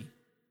security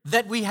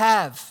that we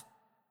have.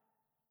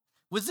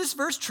 Was this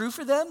verse true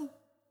for them?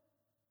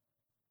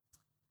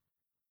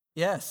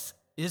 Yes.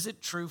 Is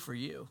it true for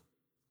you?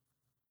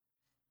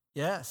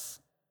 Yes.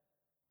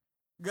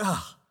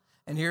 Ugh.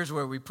 And here's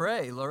where we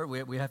pray, Lord,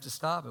 we have to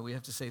stop and we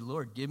have to say,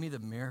 Lord, give me the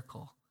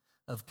miracle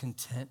of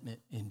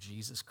contentment in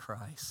Jesus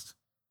Christ.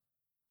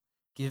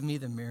 Give me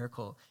the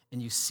miracle.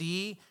 And you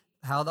see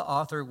how the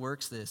author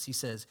works this. He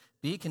says,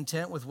 be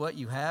content with what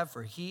you have,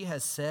 for he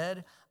has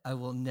said, I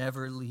will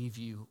never leave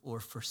you or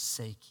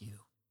forsake you.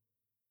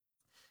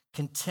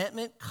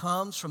 Contentment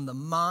comes from the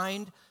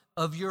mind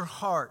of your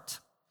heart,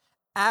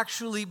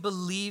 actually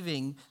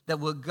believing that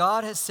what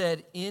God has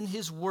said in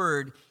his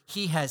word,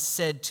 he has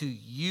said to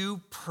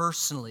you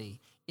personally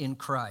in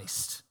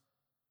Christ.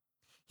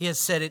 He has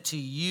said it to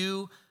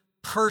you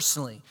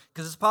personally.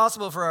 Because it's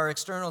possible for our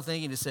external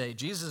thinking to say,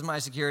 Jesus is my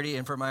security,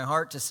 and for my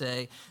heart to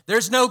say,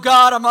 there's no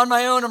God, I'm on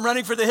my own, I'm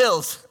running for the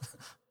hills.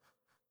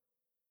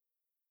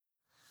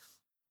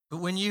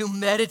 But when you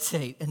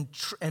meditate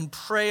and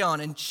pray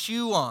on and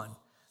chew on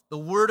the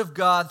word of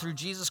God through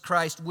Jesus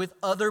Christ with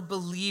other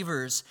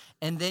believers,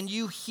 and then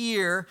you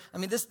hear,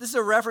 this is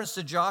a reference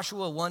to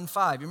Joshua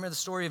 1:5. You remember the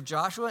story of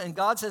Joshua? And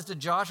God says to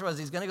Joshua as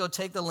he's going to go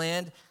take the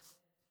land,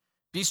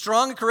 be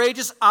strong and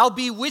courageous, I'll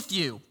be with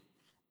you.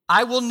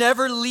 I will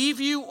never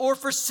leave you or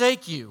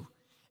forsake you.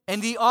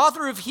 And the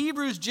author of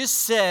Hebrews just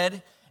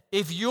said,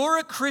 if you're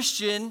a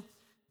Christian,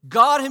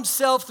 God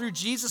himself through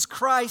Jesus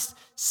Christ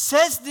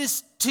says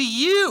this to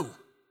you.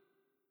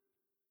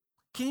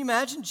 Can you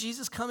imagine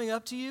Jesus coming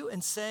up to you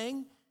and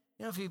saying,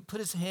 if he put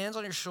his hands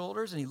on your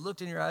shoulders and he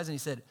looked in your eyes and he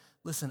said,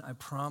 listen, I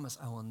promise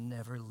I will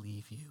never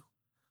leave you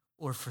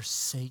or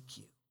forsake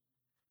you.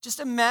 Just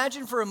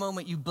imagine for a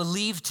moment you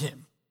believed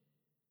him.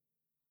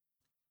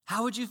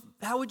 How would you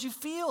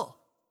feel?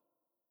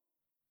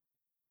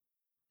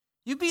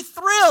 You'd be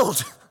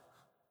thrilled.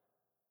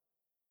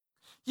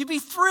 You'd be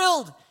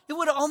thrilled. It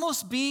would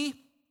almost be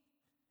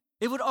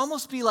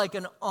like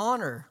an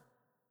honor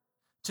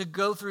to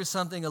go through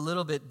something a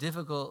little bit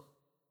difficult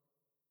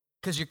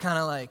because you're kind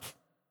of like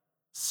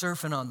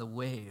surfing on the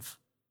wave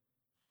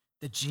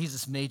that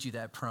Jesus made you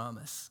that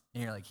promise.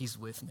 And you're like, he's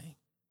with me.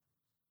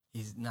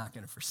 He's not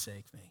going to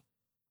forsake me.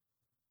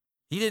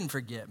 He didn't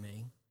forget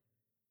me.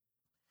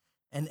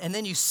 And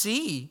then you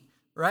see,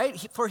 right?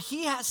 For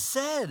he has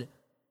said,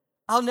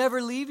 I'll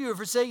never leave you or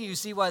forsake you. You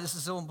see why this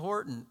is so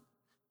important.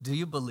 Do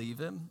you believe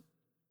him?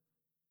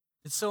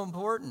 It's so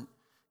important.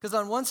 Because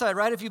on one side,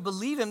 right, if you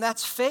believe him,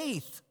 that's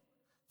faith.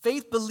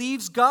 Faith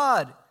believes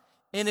God.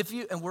 And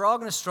we're all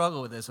going to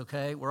struggle with this,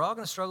 okay? We're all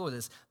going to struggle with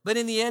this. But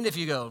in the end, if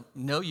you go,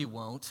 no, you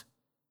won't.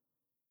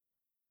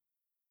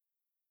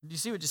 Do you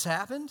see what just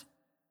happened?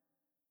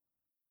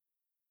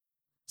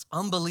 It's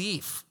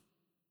unbelief.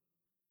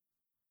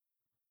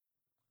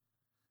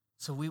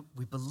 So we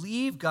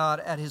believe God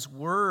at his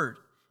word.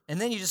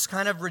 And then you just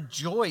kind of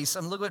rejoice.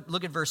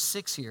 Look at verse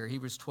 6 here,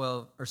 Hebrews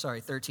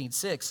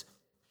 13:6.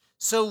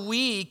 So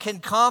we can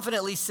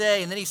confidently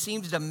say, and then he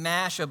seems to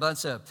mash a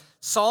bunch of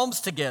Psalms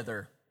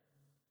together.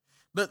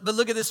 But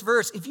look at this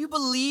verse. If you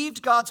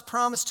believed God's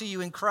promise to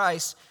you in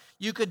Christ,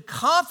 you could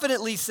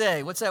confidently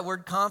say, what's that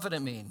word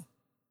confident mean?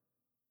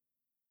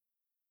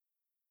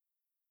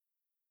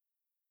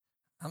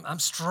 I'm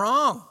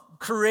strong,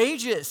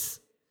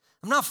 courageous.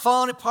 I'm not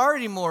falling apart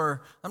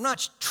anymore. I'm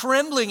not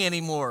trembling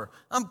anymore.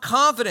 I'm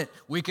confident.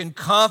 We can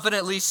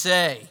confidently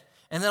say.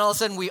 And then all of a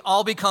sudden we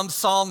all become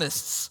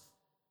psalmists.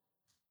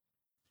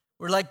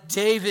 We're like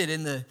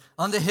David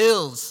on the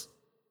hills,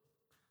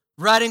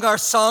 writing our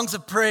songs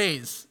of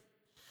praise.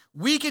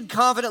 We can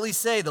confidently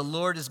say, the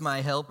Lord is my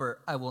helper.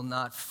 I will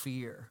not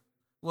fear.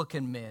 What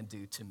can man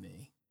do to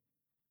me?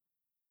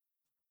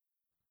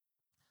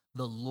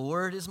 The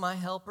Lord is my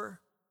helper.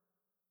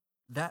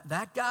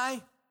 That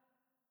guy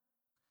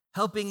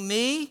helping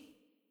me?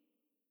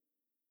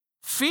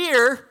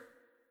 Fear?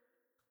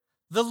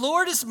 The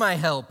Lord is my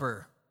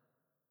helper.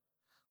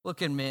 What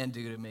can man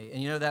do to me?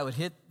 And that would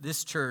hit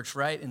this church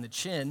right in the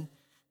chin,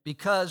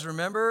 because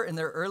remember, in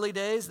their early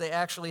days, they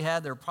actually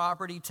had their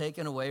property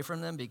taken away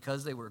from them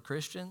because they were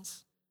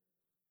Christians.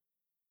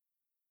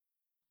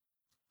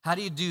 How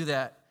do you do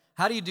that?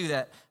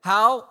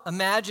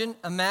 Imagine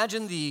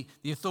the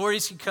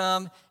authorities could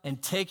come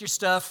and take your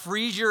stuff,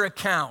 freeze your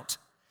account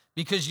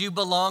because you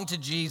belong to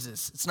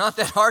Jesus. It's not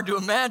that hard to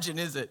imagine,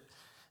 is it?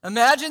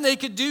 Imagine they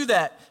could do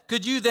that.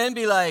 Could you then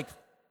be like,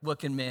 what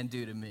can man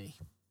do to me?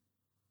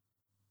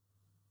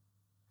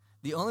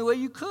 The only way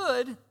you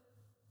could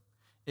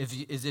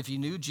is if you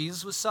knew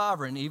Jesus was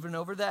sovereign, even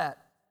over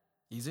that.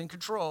 He's in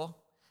control,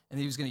 and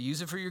he was going to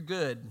use it for your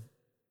good.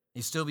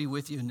 He'd still be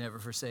with you and never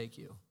forsake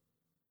you.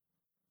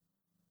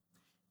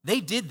 They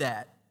did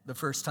that the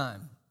first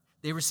time.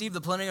 They received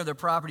the planting of their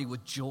property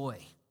with joy.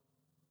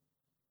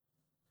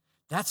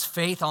 That's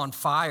faith on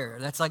fire.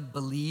 That's like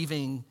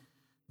believing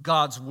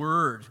God's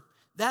word.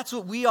 That's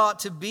what we ought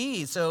to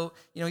be. So,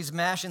 he's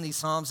mashing these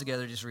Psalms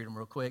together. Just read them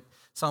real quick.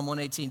 Psalm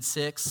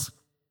 118:6.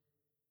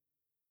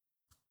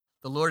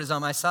 The Lord is on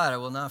my side. I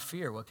will not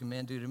fear. What can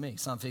man do to me?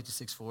 Psalm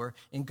 56:4.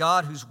 In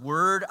God, whose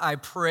word I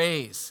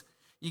praise.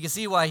 You can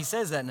see why he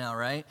says that now,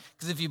 right?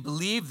 Because if you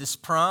believe this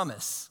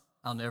promise,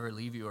 I'll never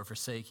leave you or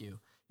forsake you.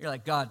 You're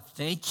like, God,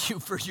 thank you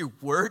for your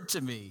word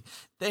to me.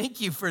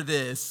 Thank you for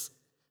this.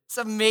 It's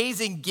an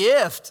amazing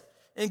gift.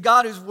 In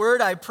God, whose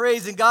word I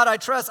praise, in God I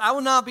trust, I will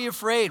not be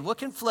afraid. What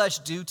can flesh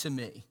do to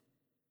me?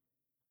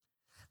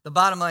 The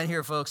bottom line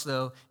here, folks,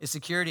 though, is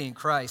security in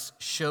Christ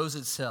shows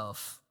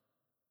itself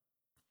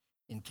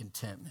in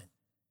contentment.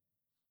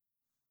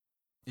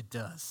 It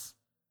does.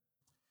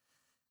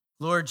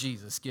 Lord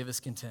Jesus, give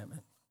us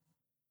contentment.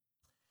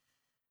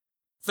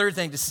 Third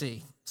thing to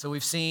see. So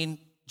we've seen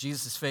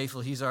Jesus is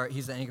faithful. He's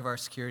the anchor of our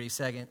security.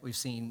 Second, we've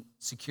seen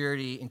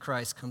security in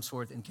Christ comes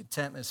forth in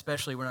contentment,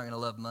 especially we're not going to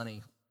love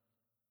money.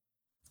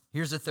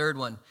 Here's the third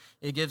one.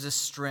 It gives us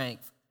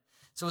strength.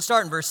 So we'll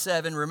start in verse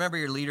 7. Remember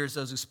your leaders,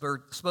 those who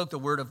spoke the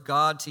word of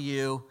God to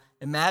you.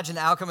 Imagine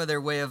the outcome of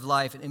their way of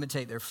life and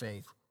imitate their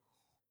faith.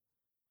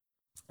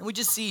 And we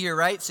just see here,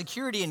 right?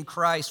 Security in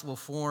Christ will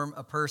form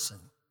a person.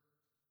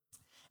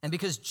 And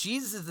because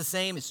Jesus is the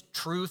same, his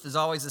truth is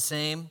always the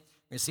same.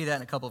 We're going to see that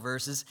in a couple of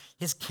verses.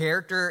 His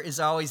character is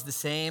always the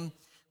same.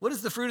 What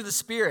is the fruit of the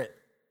Spirit?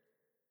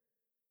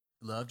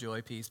 Love,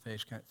 joy, peace,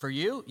 patience. For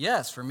you?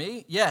 Yes. For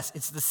me? Yes.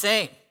 It's the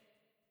same.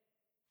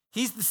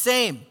 He's the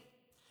same.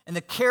 And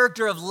the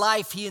character of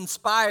life he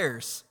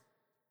inspires,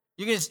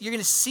 you're going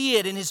to see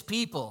it in his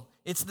people.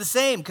 It's the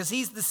same because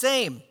he's the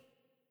same.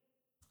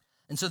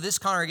 And so this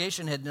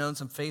congregation had known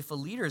some faithful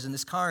leaders, and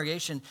this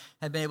congregation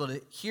had been able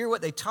to hear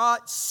what they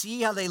taught,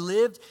 see how they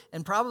lived,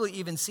 and probably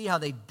even see how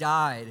they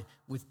died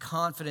with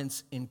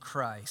confidence in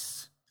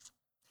Christ.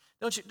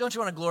 Don't you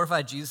want to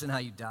glorify Jesus in how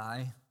you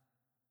die?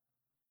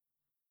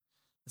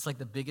 It's like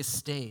the biggest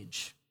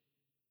stage.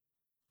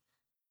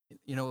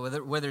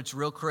 Whether it's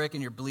real quick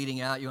and you're bleeding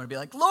out, you want to be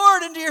like,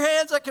 Lord, into your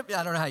hands. I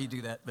don't know how you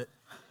do that, but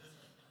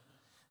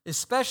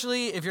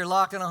especially if you're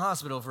locked in a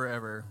hospital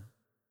forever.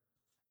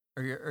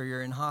 Or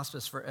you're in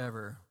hospice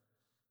forever.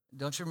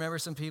 Don't you remember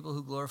some people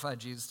who glorified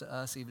Jesus to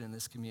us, even in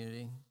this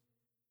community?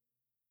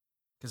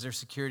 Because their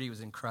security was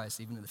in Christ,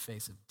 even in the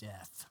face of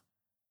death.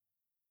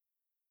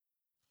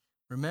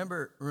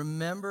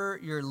 Remember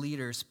your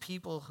leaders,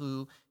 people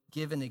who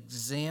give an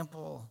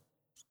example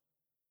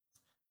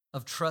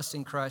of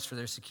trusting Christ for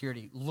their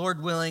security.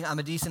 Lord willing, I'm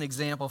a decent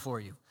example for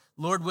you.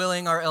 Lord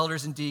willing, our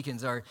elders and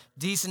deacons are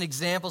decent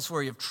examples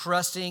for you of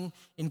trusting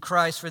in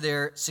Christ for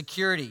their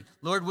security.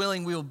 Lord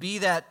willing, we will be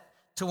that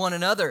to one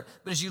another.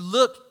 But as you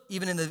look,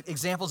 even in the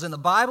examples in the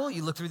Bible,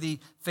 you look through the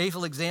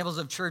faithful examples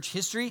of church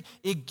history,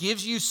 it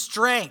gives you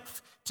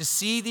strength to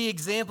see the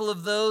example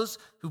of those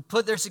who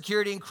put their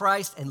security in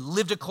Christ and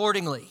lived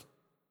accordingly.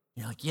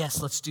 You're like,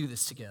 yes, let's do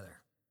this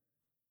together.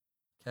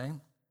 Okay?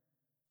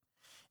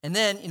 And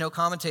then,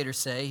 commentators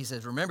say, he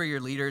says, remember your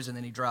leaders, and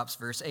then he drops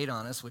verse 8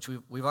 on us, which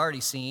we've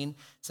already seen.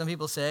 Some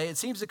people say it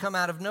seems to come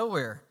out of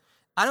nowhere.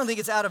 I don't think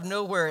it's out of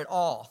nowhere at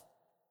all.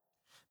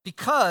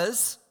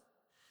 Because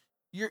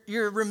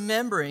you're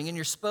remembering, and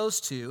you're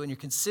supposed to, and you're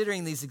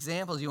considering these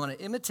examples, you want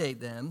to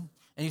imitate them,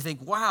 and you think,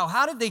 wow,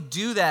 how did they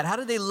do that? How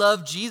did they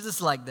love Jesus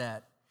like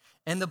that?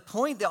 And the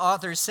point the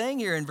author is saying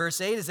here in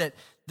verse 8 is that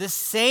the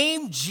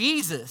same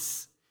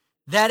Jesus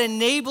that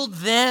enabled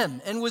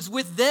them and was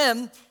with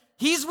them,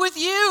 he's with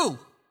you.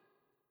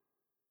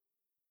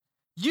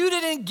 You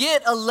didn't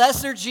get a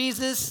lesser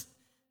Jesus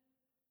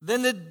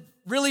than the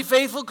really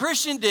faithful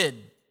Christian did.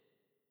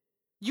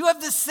 You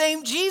have the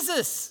same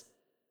Jesus.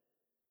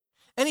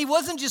 And he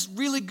wasn't just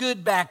really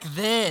good back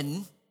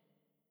then,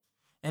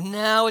 and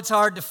now it's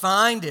hard to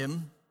find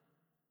him.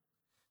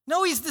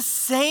 No, he's the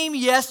same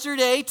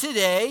yesterday,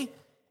 today,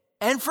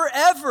 and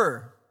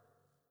forever.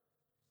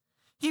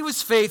 He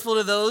was faithful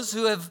to those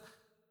who have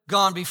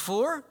gone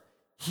before.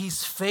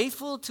 He's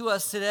faithful to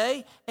us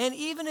today, and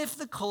even if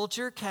the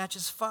culture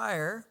catches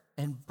fire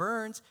and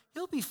burns,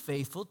 he'll be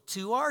faithful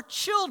to our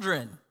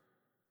children.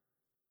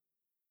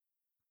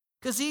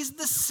 Because he's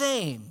the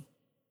same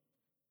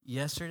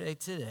yesterday,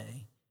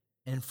 today,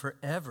 and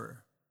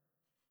forever.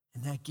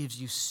 And that gives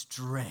you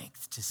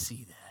strength to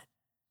see that.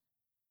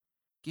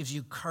 Gives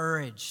you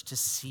courage to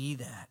see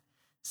that.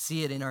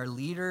 See it in our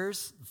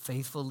leaders,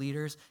 faithful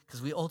leaders,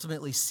 because we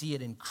ultimately see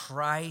it in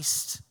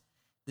Christ,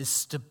 this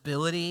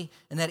stability,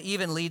 and that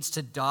even leads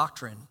to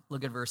doctrine.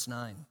 Look at verse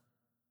 9.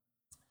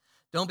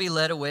 Don't be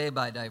led away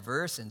by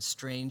diverse and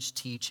strange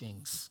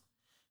teachings,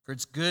 for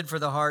it's good for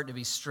the heart to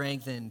be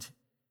strengthened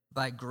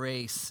by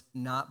grace,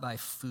 not by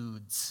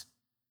foods,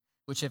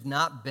 which have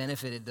not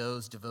benefited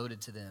those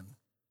devoted to them.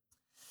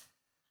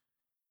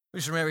 We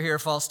should remember here,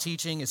 false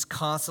teaching is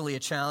constantly a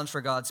challenge for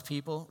God's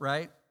people,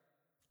 right?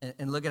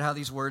 And look at how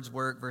these words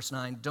work, verse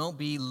 9. Don't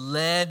be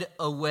led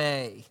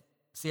away.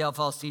 See how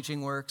false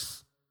teaching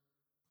works?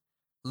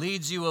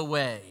 Leads you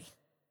away.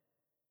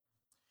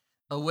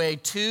 Away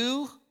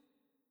to,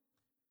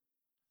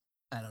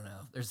 I don't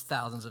know. There's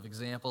thousands of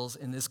examples.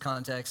 In this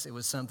context, it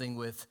was something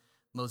with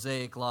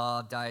Mosaic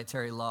law,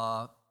 dietary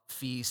law,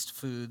 feast,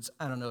 foods.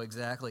 I don't know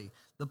exactly.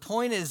 The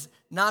point is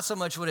not so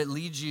much what it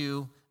leads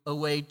you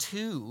away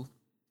to,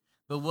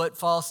 but what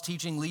false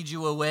teaching leads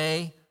you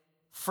away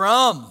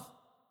from.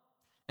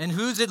 And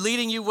who's it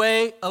leading you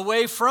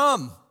away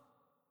from?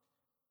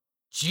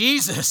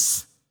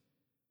 Jesus.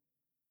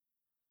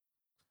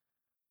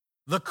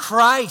 The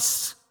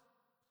Christ.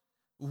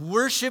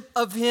 Worship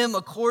of him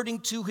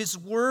according to his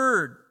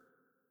word.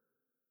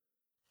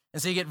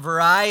 And so you get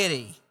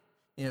variety,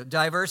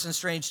 diverse and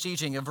strange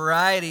teaching, a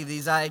variety of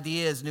these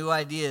ideas, new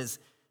ideas.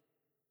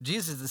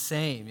 Jesus is the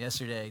same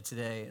yesterday,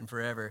 today, and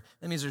forever.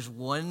 That means there's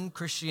one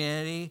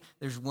Christianity,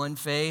 there's one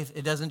faith.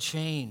 It doesn't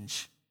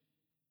change.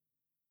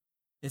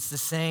 It's the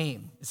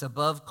same. It's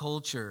above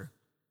culture.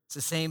 It's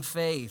the same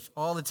faith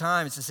all the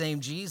time. It's the same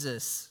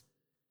Jesus.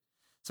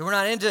 So we're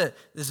not into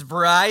this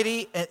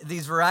variety and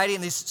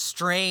these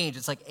strange,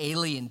 it's like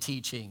alien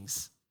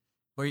teachings.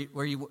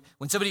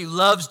 When somebody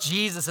loves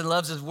Jesus and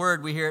loves his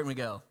word, we hear it and we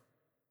go,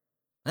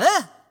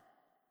 huh?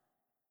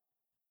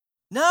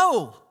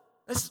 No,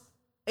 that's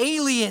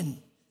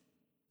alien.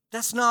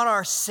 That's not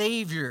our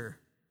Savior.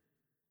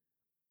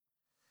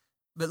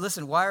 But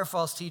listen, why are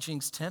false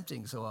teachings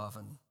tempting so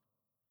often?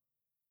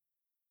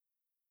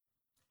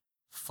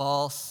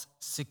 False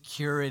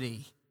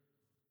security.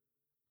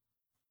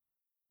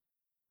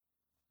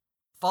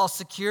 False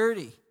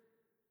security.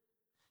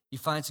 You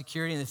find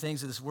security in the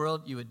things of this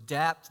world, you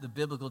adapt the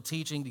biblical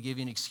teaching to give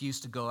you an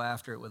excuse to go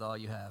after it with all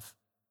you have.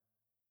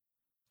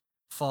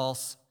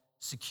 False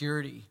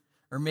security.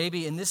 Or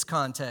maybe in this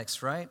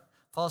context, right?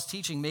 False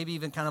teaching, maybe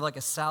even kind of like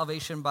a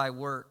salvation by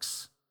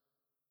works.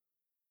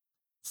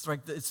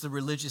 It's the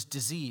religious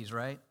disease,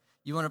 right?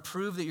 You want to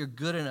prove that you're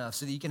good enough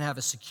so that you can have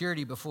a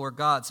security before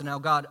God. So now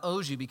God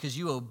owes you because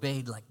you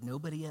obeyed like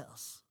nobody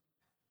else.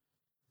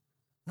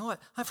 You know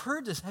what? I've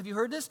heard this. Have you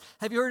heard this?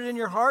 Have you heard it in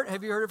your heart?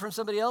 Have you heard it from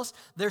somebody else?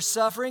 They're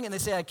suffering and they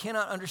say, I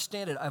cannot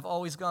understand it. I've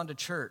always gone to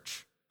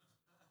church.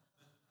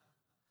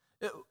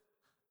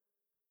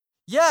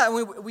 Yeah,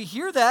 and we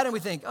hear that and we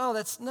think, oh,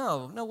 that's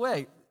no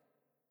way.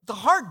 The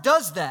heart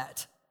does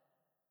that.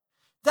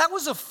 That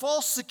was a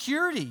false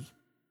security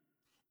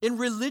in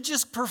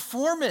religious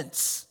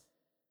performance.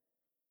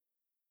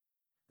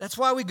 That's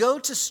why we go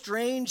to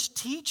strange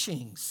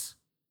teachings.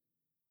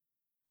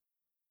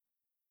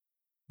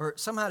 Or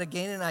somehow to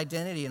gain an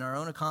identity in our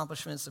own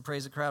accomplishments, to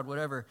praise the crowd,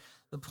 whatever.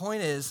 The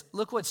point is,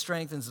 look what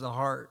strengthens the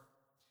heart.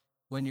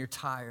 when you're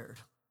tired,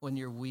 when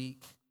you're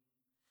weak.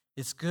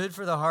 It's good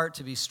for the heart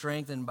to be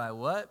strengthened by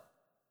what?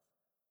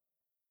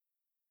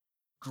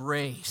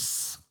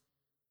 Grace.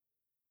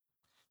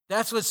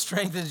 That's what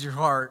strengthens your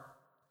heart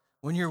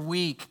when you're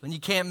weak, when you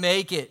can't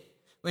make it,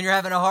 when you're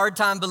having a hard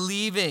time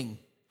believing.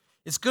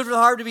 It's good for the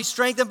heart to be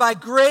strengthened by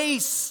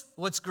grace.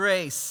 What's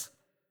grace?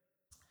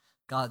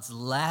 God's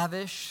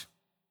lavish,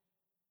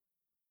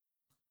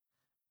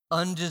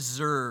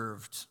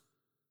 undeserved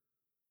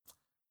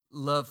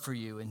love for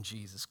you in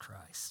Jesus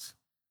Christ.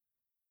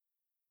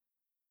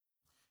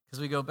 Because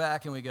we go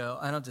back and we go,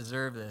 I don't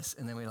deserve this.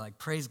 And then we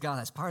praise God,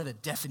 that's part of the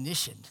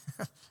definition.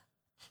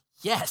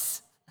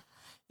 Yes.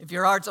 If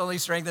your heart's only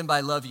strengthened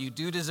by love you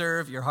do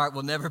deserve, your heart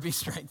will never be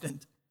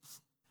strengthened.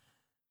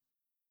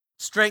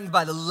 Strengthened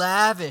by the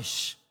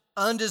lavish,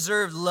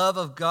 undeserved love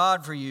of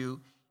God for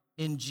you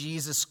in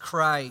Jesus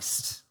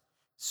Christ.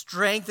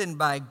 Strengthened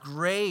by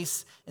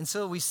grace. And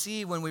so we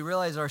see when we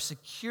realize our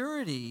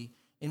security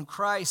in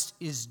Christ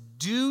is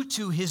due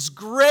to his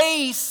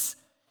grace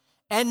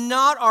and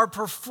not our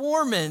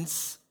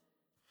performance,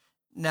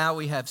 now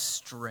we have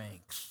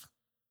strength.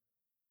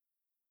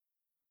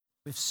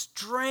 We have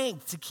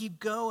strength to keep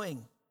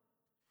going.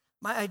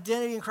 My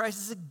identity in Christ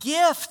is a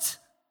gift.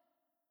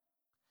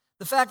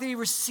 The fact that he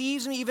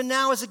receives me even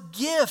now is a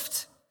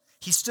gift.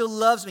 He still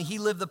loves me. He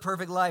lived the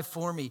perfect life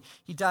for me.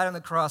 He died on the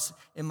cross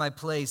in my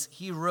place.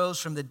 He rose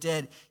from the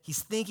dead.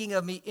 He's thinking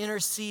of me,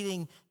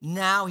 interceding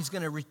now. He's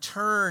going to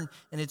return,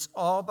 and it's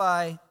all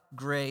by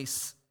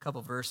grace. A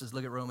couple verses.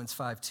 Look at Romans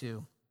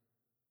 5:2.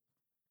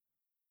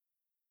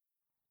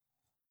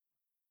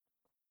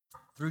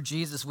 Through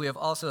Jesus, we have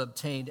also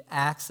obtained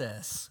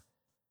access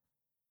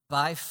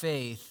by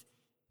faith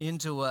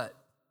into what?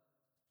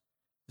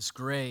 This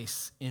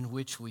grace in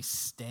which we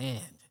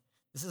stand.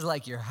 This is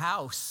like your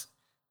house.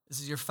 This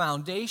is your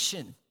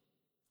foundation.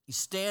 You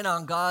stand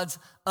on God's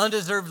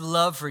undeserved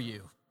love for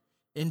you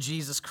in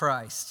Jesus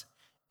Christ.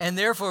 And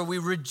therefore we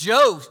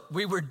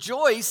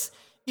rejoice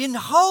in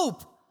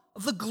hope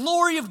of the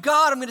glory of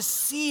God. I'm going to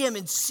see him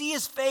and see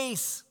his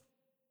face.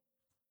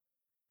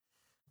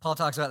 Paul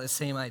talks about the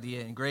same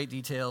idea in great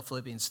detail,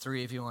 Philippians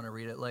 3, if you want to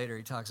read it later.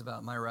 He talks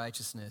about my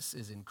righteousness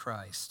is in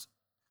Christ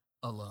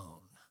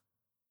alone.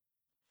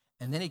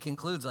 And then he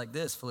concludes like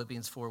this,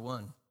 Philippians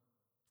 4:1.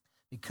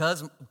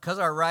 Because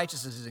our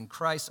righteousness is in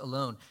Christ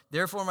alone,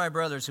 therefore, my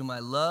brothers, whom I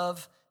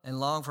love and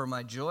long for,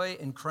 my joy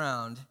and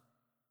crown,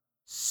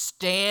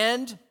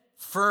 stand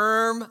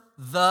firm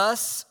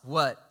thus,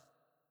 what?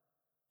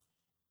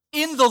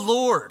 In the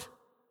Lord.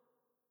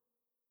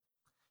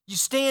 You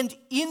stand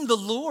in the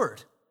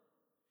Lord.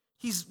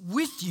 He's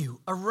with you,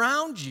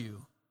 around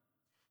you.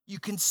 You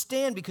can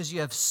stand because you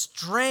have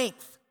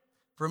strength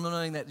from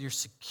knowing that your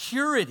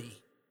security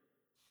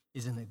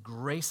is in the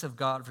grace of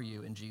God for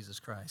you in Jesus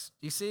Christ.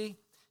 Do you see?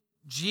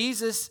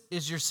 Jesus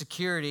is your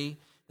security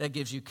that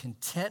gives you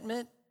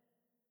contentment.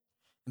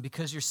 And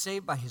because you're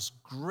saved by his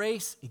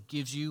grace, it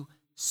gives you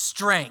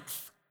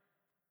strength.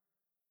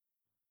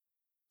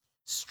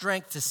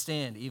 Strength to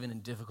stand even in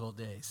difficult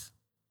days.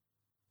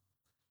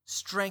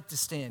 Strength to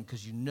stand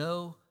because you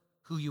know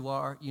who you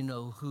are, you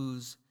know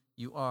whose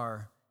you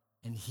are,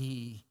 and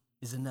he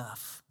is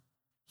enough.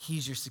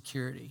 He's your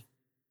security.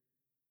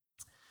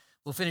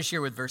 We'll finish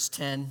here with verse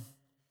 10.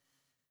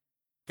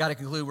 Got to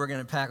conclude, we're going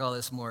to unpack all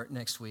this more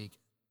next week.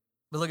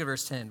 But look at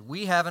verse 10.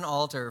 We have an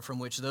altar from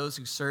which those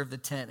who serve the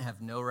tent have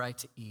no right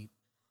to eat.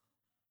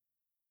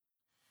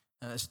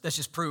 That's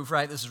just proof,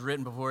 right? This is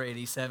written before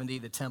AD 70.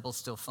 The temple's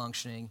still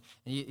functioning.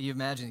 And you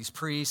imagine these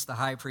priests, the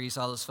high priests,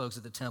 all those folks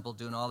at the temple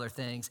doing all their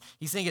things.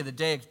 He's thinking of the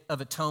Day of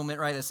Atonement,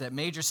 right? That's that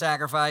major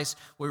sacrifice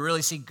where we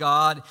really see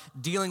God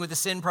dealing with the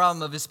sin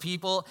problem of his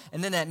people.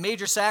 And then that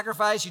major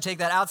sacrifice, you take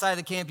that outside of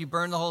the camp, you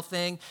burn the whole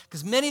thing.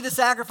 Because many of the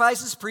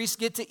sacrifices, priests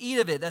get to eat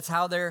of it. That's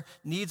how their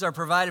needs are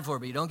provided for.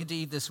 But you don't get to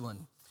eat this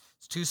one.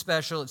 It's too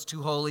special. It's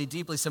too holy,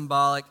 deeply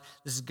symbolic.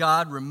 This is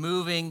God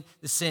removing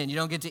the sin. You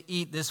don't get to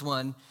eat this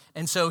one.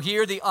 And so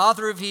here the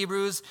author of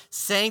Hebrews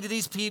saying to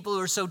these people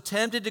who are so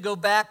tempted to go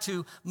back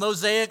to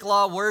Mosaic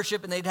law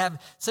worship, and they'd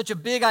have such a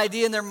big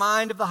idea in their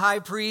mind of the high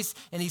priest,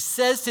 and he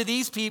says to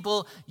these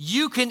people,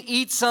 you can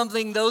eat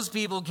something those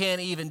people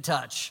can't even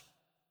touch.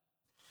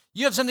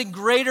 You have something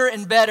greater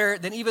and better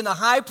than even the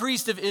high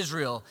priest of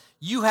Israel.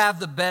 You have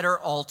the better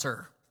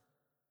altar.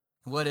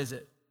 What is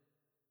it?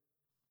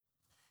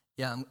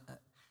 Yeah,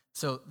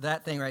 so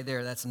that thing right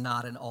there, that's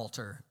not an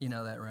altar. You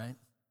know that, right?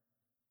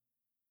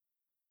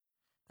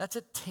 That's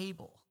a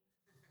table.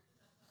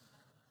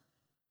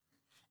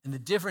 And the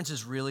difference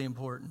is really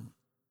important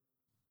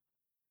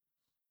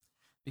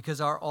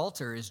because our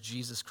altar is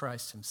Jesus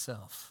Christ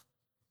himself.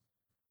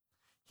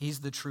 He's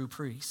the true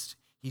priest.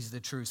 He's the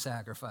true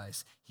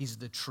sacrifice. He's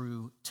the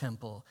true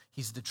temple.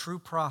 He's the true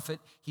prophet.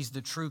 He's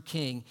the true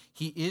king.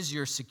 He is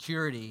your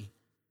security.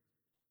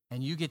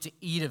 And you get to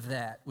eat of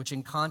that, which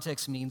in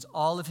context means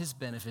all of his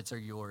benefits are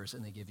yours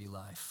and they give you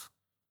life.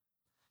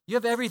 You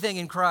have everything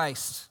in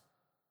Christ.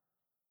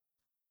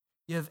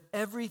 You have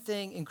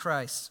everything in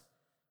Christ.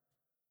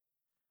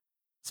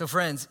 So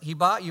friends, he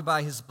bought you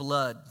by his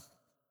blood.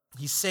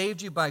 He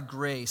saved you by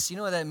grace. You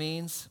know what that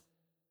means?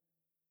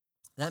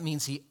 That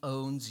means he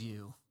owns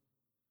you.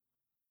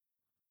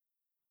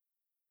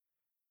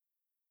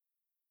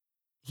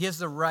 He has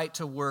the right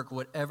to work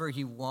whatever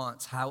he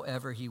wants,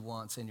 however he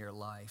wants in your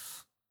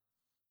life.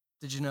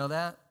 Did you know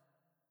that?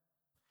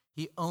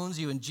 He owns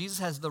you, and Jesus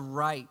has the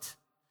right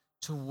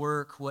to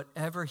work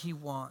whatever he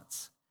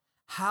wants,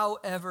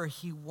 however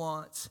he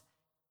wants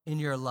in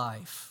your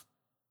life.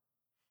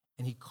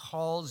 And he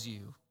calls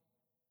you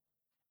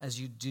as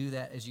you do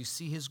that, as you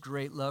see his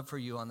great love for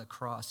you on the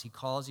cross. He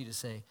calls you to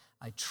say,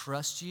 I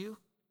trust you.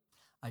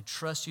 I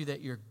trust you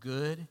that you're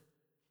good,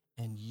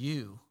 and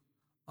you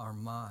are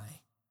my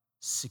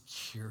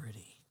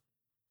security.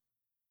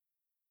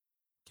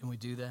 Can we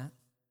do that?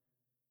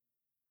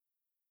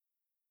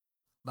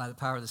 By the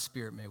power of the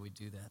Spirit, may we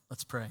do that.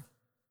 Let's pray.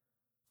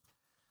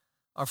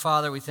 Our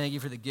Father, we thank you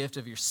for the gift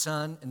of your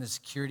Son and the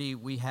security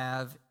we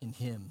have in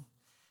him.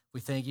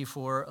 We thank you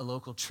for a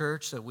local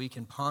church that we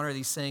can ponder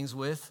these things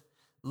with,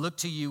 look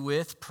to you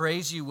with,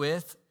 praise you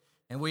with,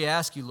 and we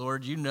ask you,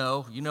 Lord, you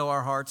know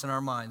our hearts and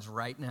our minds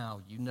right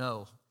now. You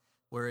know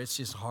where it's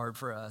just hard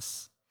for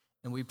us.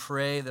 And we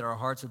pray that our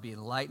hearts would be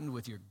enlightened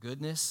with your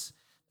goodness,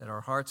 that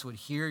our hearts would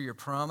hear your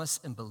promise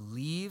and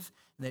believe,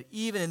 and that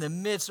even in the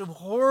midst of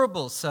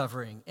horrible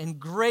suffering and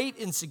great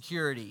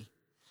insecurity,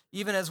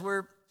 even as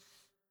we're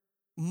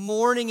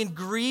mourning and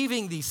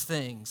grieving these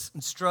things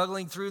and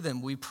struggling through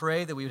them, we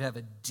pray that we would have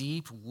a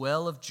deep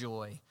well of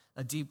joy,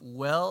 a deep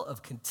well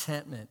of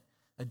contentment,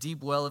 a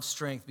deep well of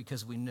strength,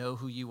 because we know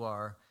who you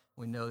are.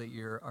 We know that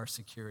you're our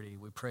security.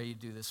 We pray you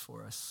do this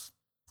for us.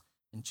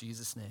 In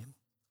Jesus' name,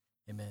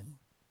 amen.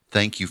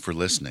 Thank you for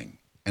listening,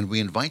 and we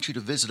invite you to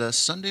visit us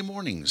Sunday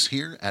mornings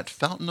here at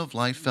Fountain of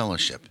Life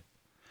Fellowship.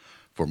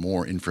 For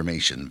more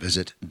information,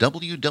 visit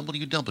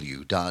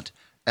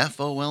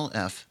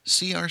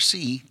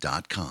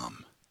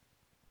www.folfcrc.com.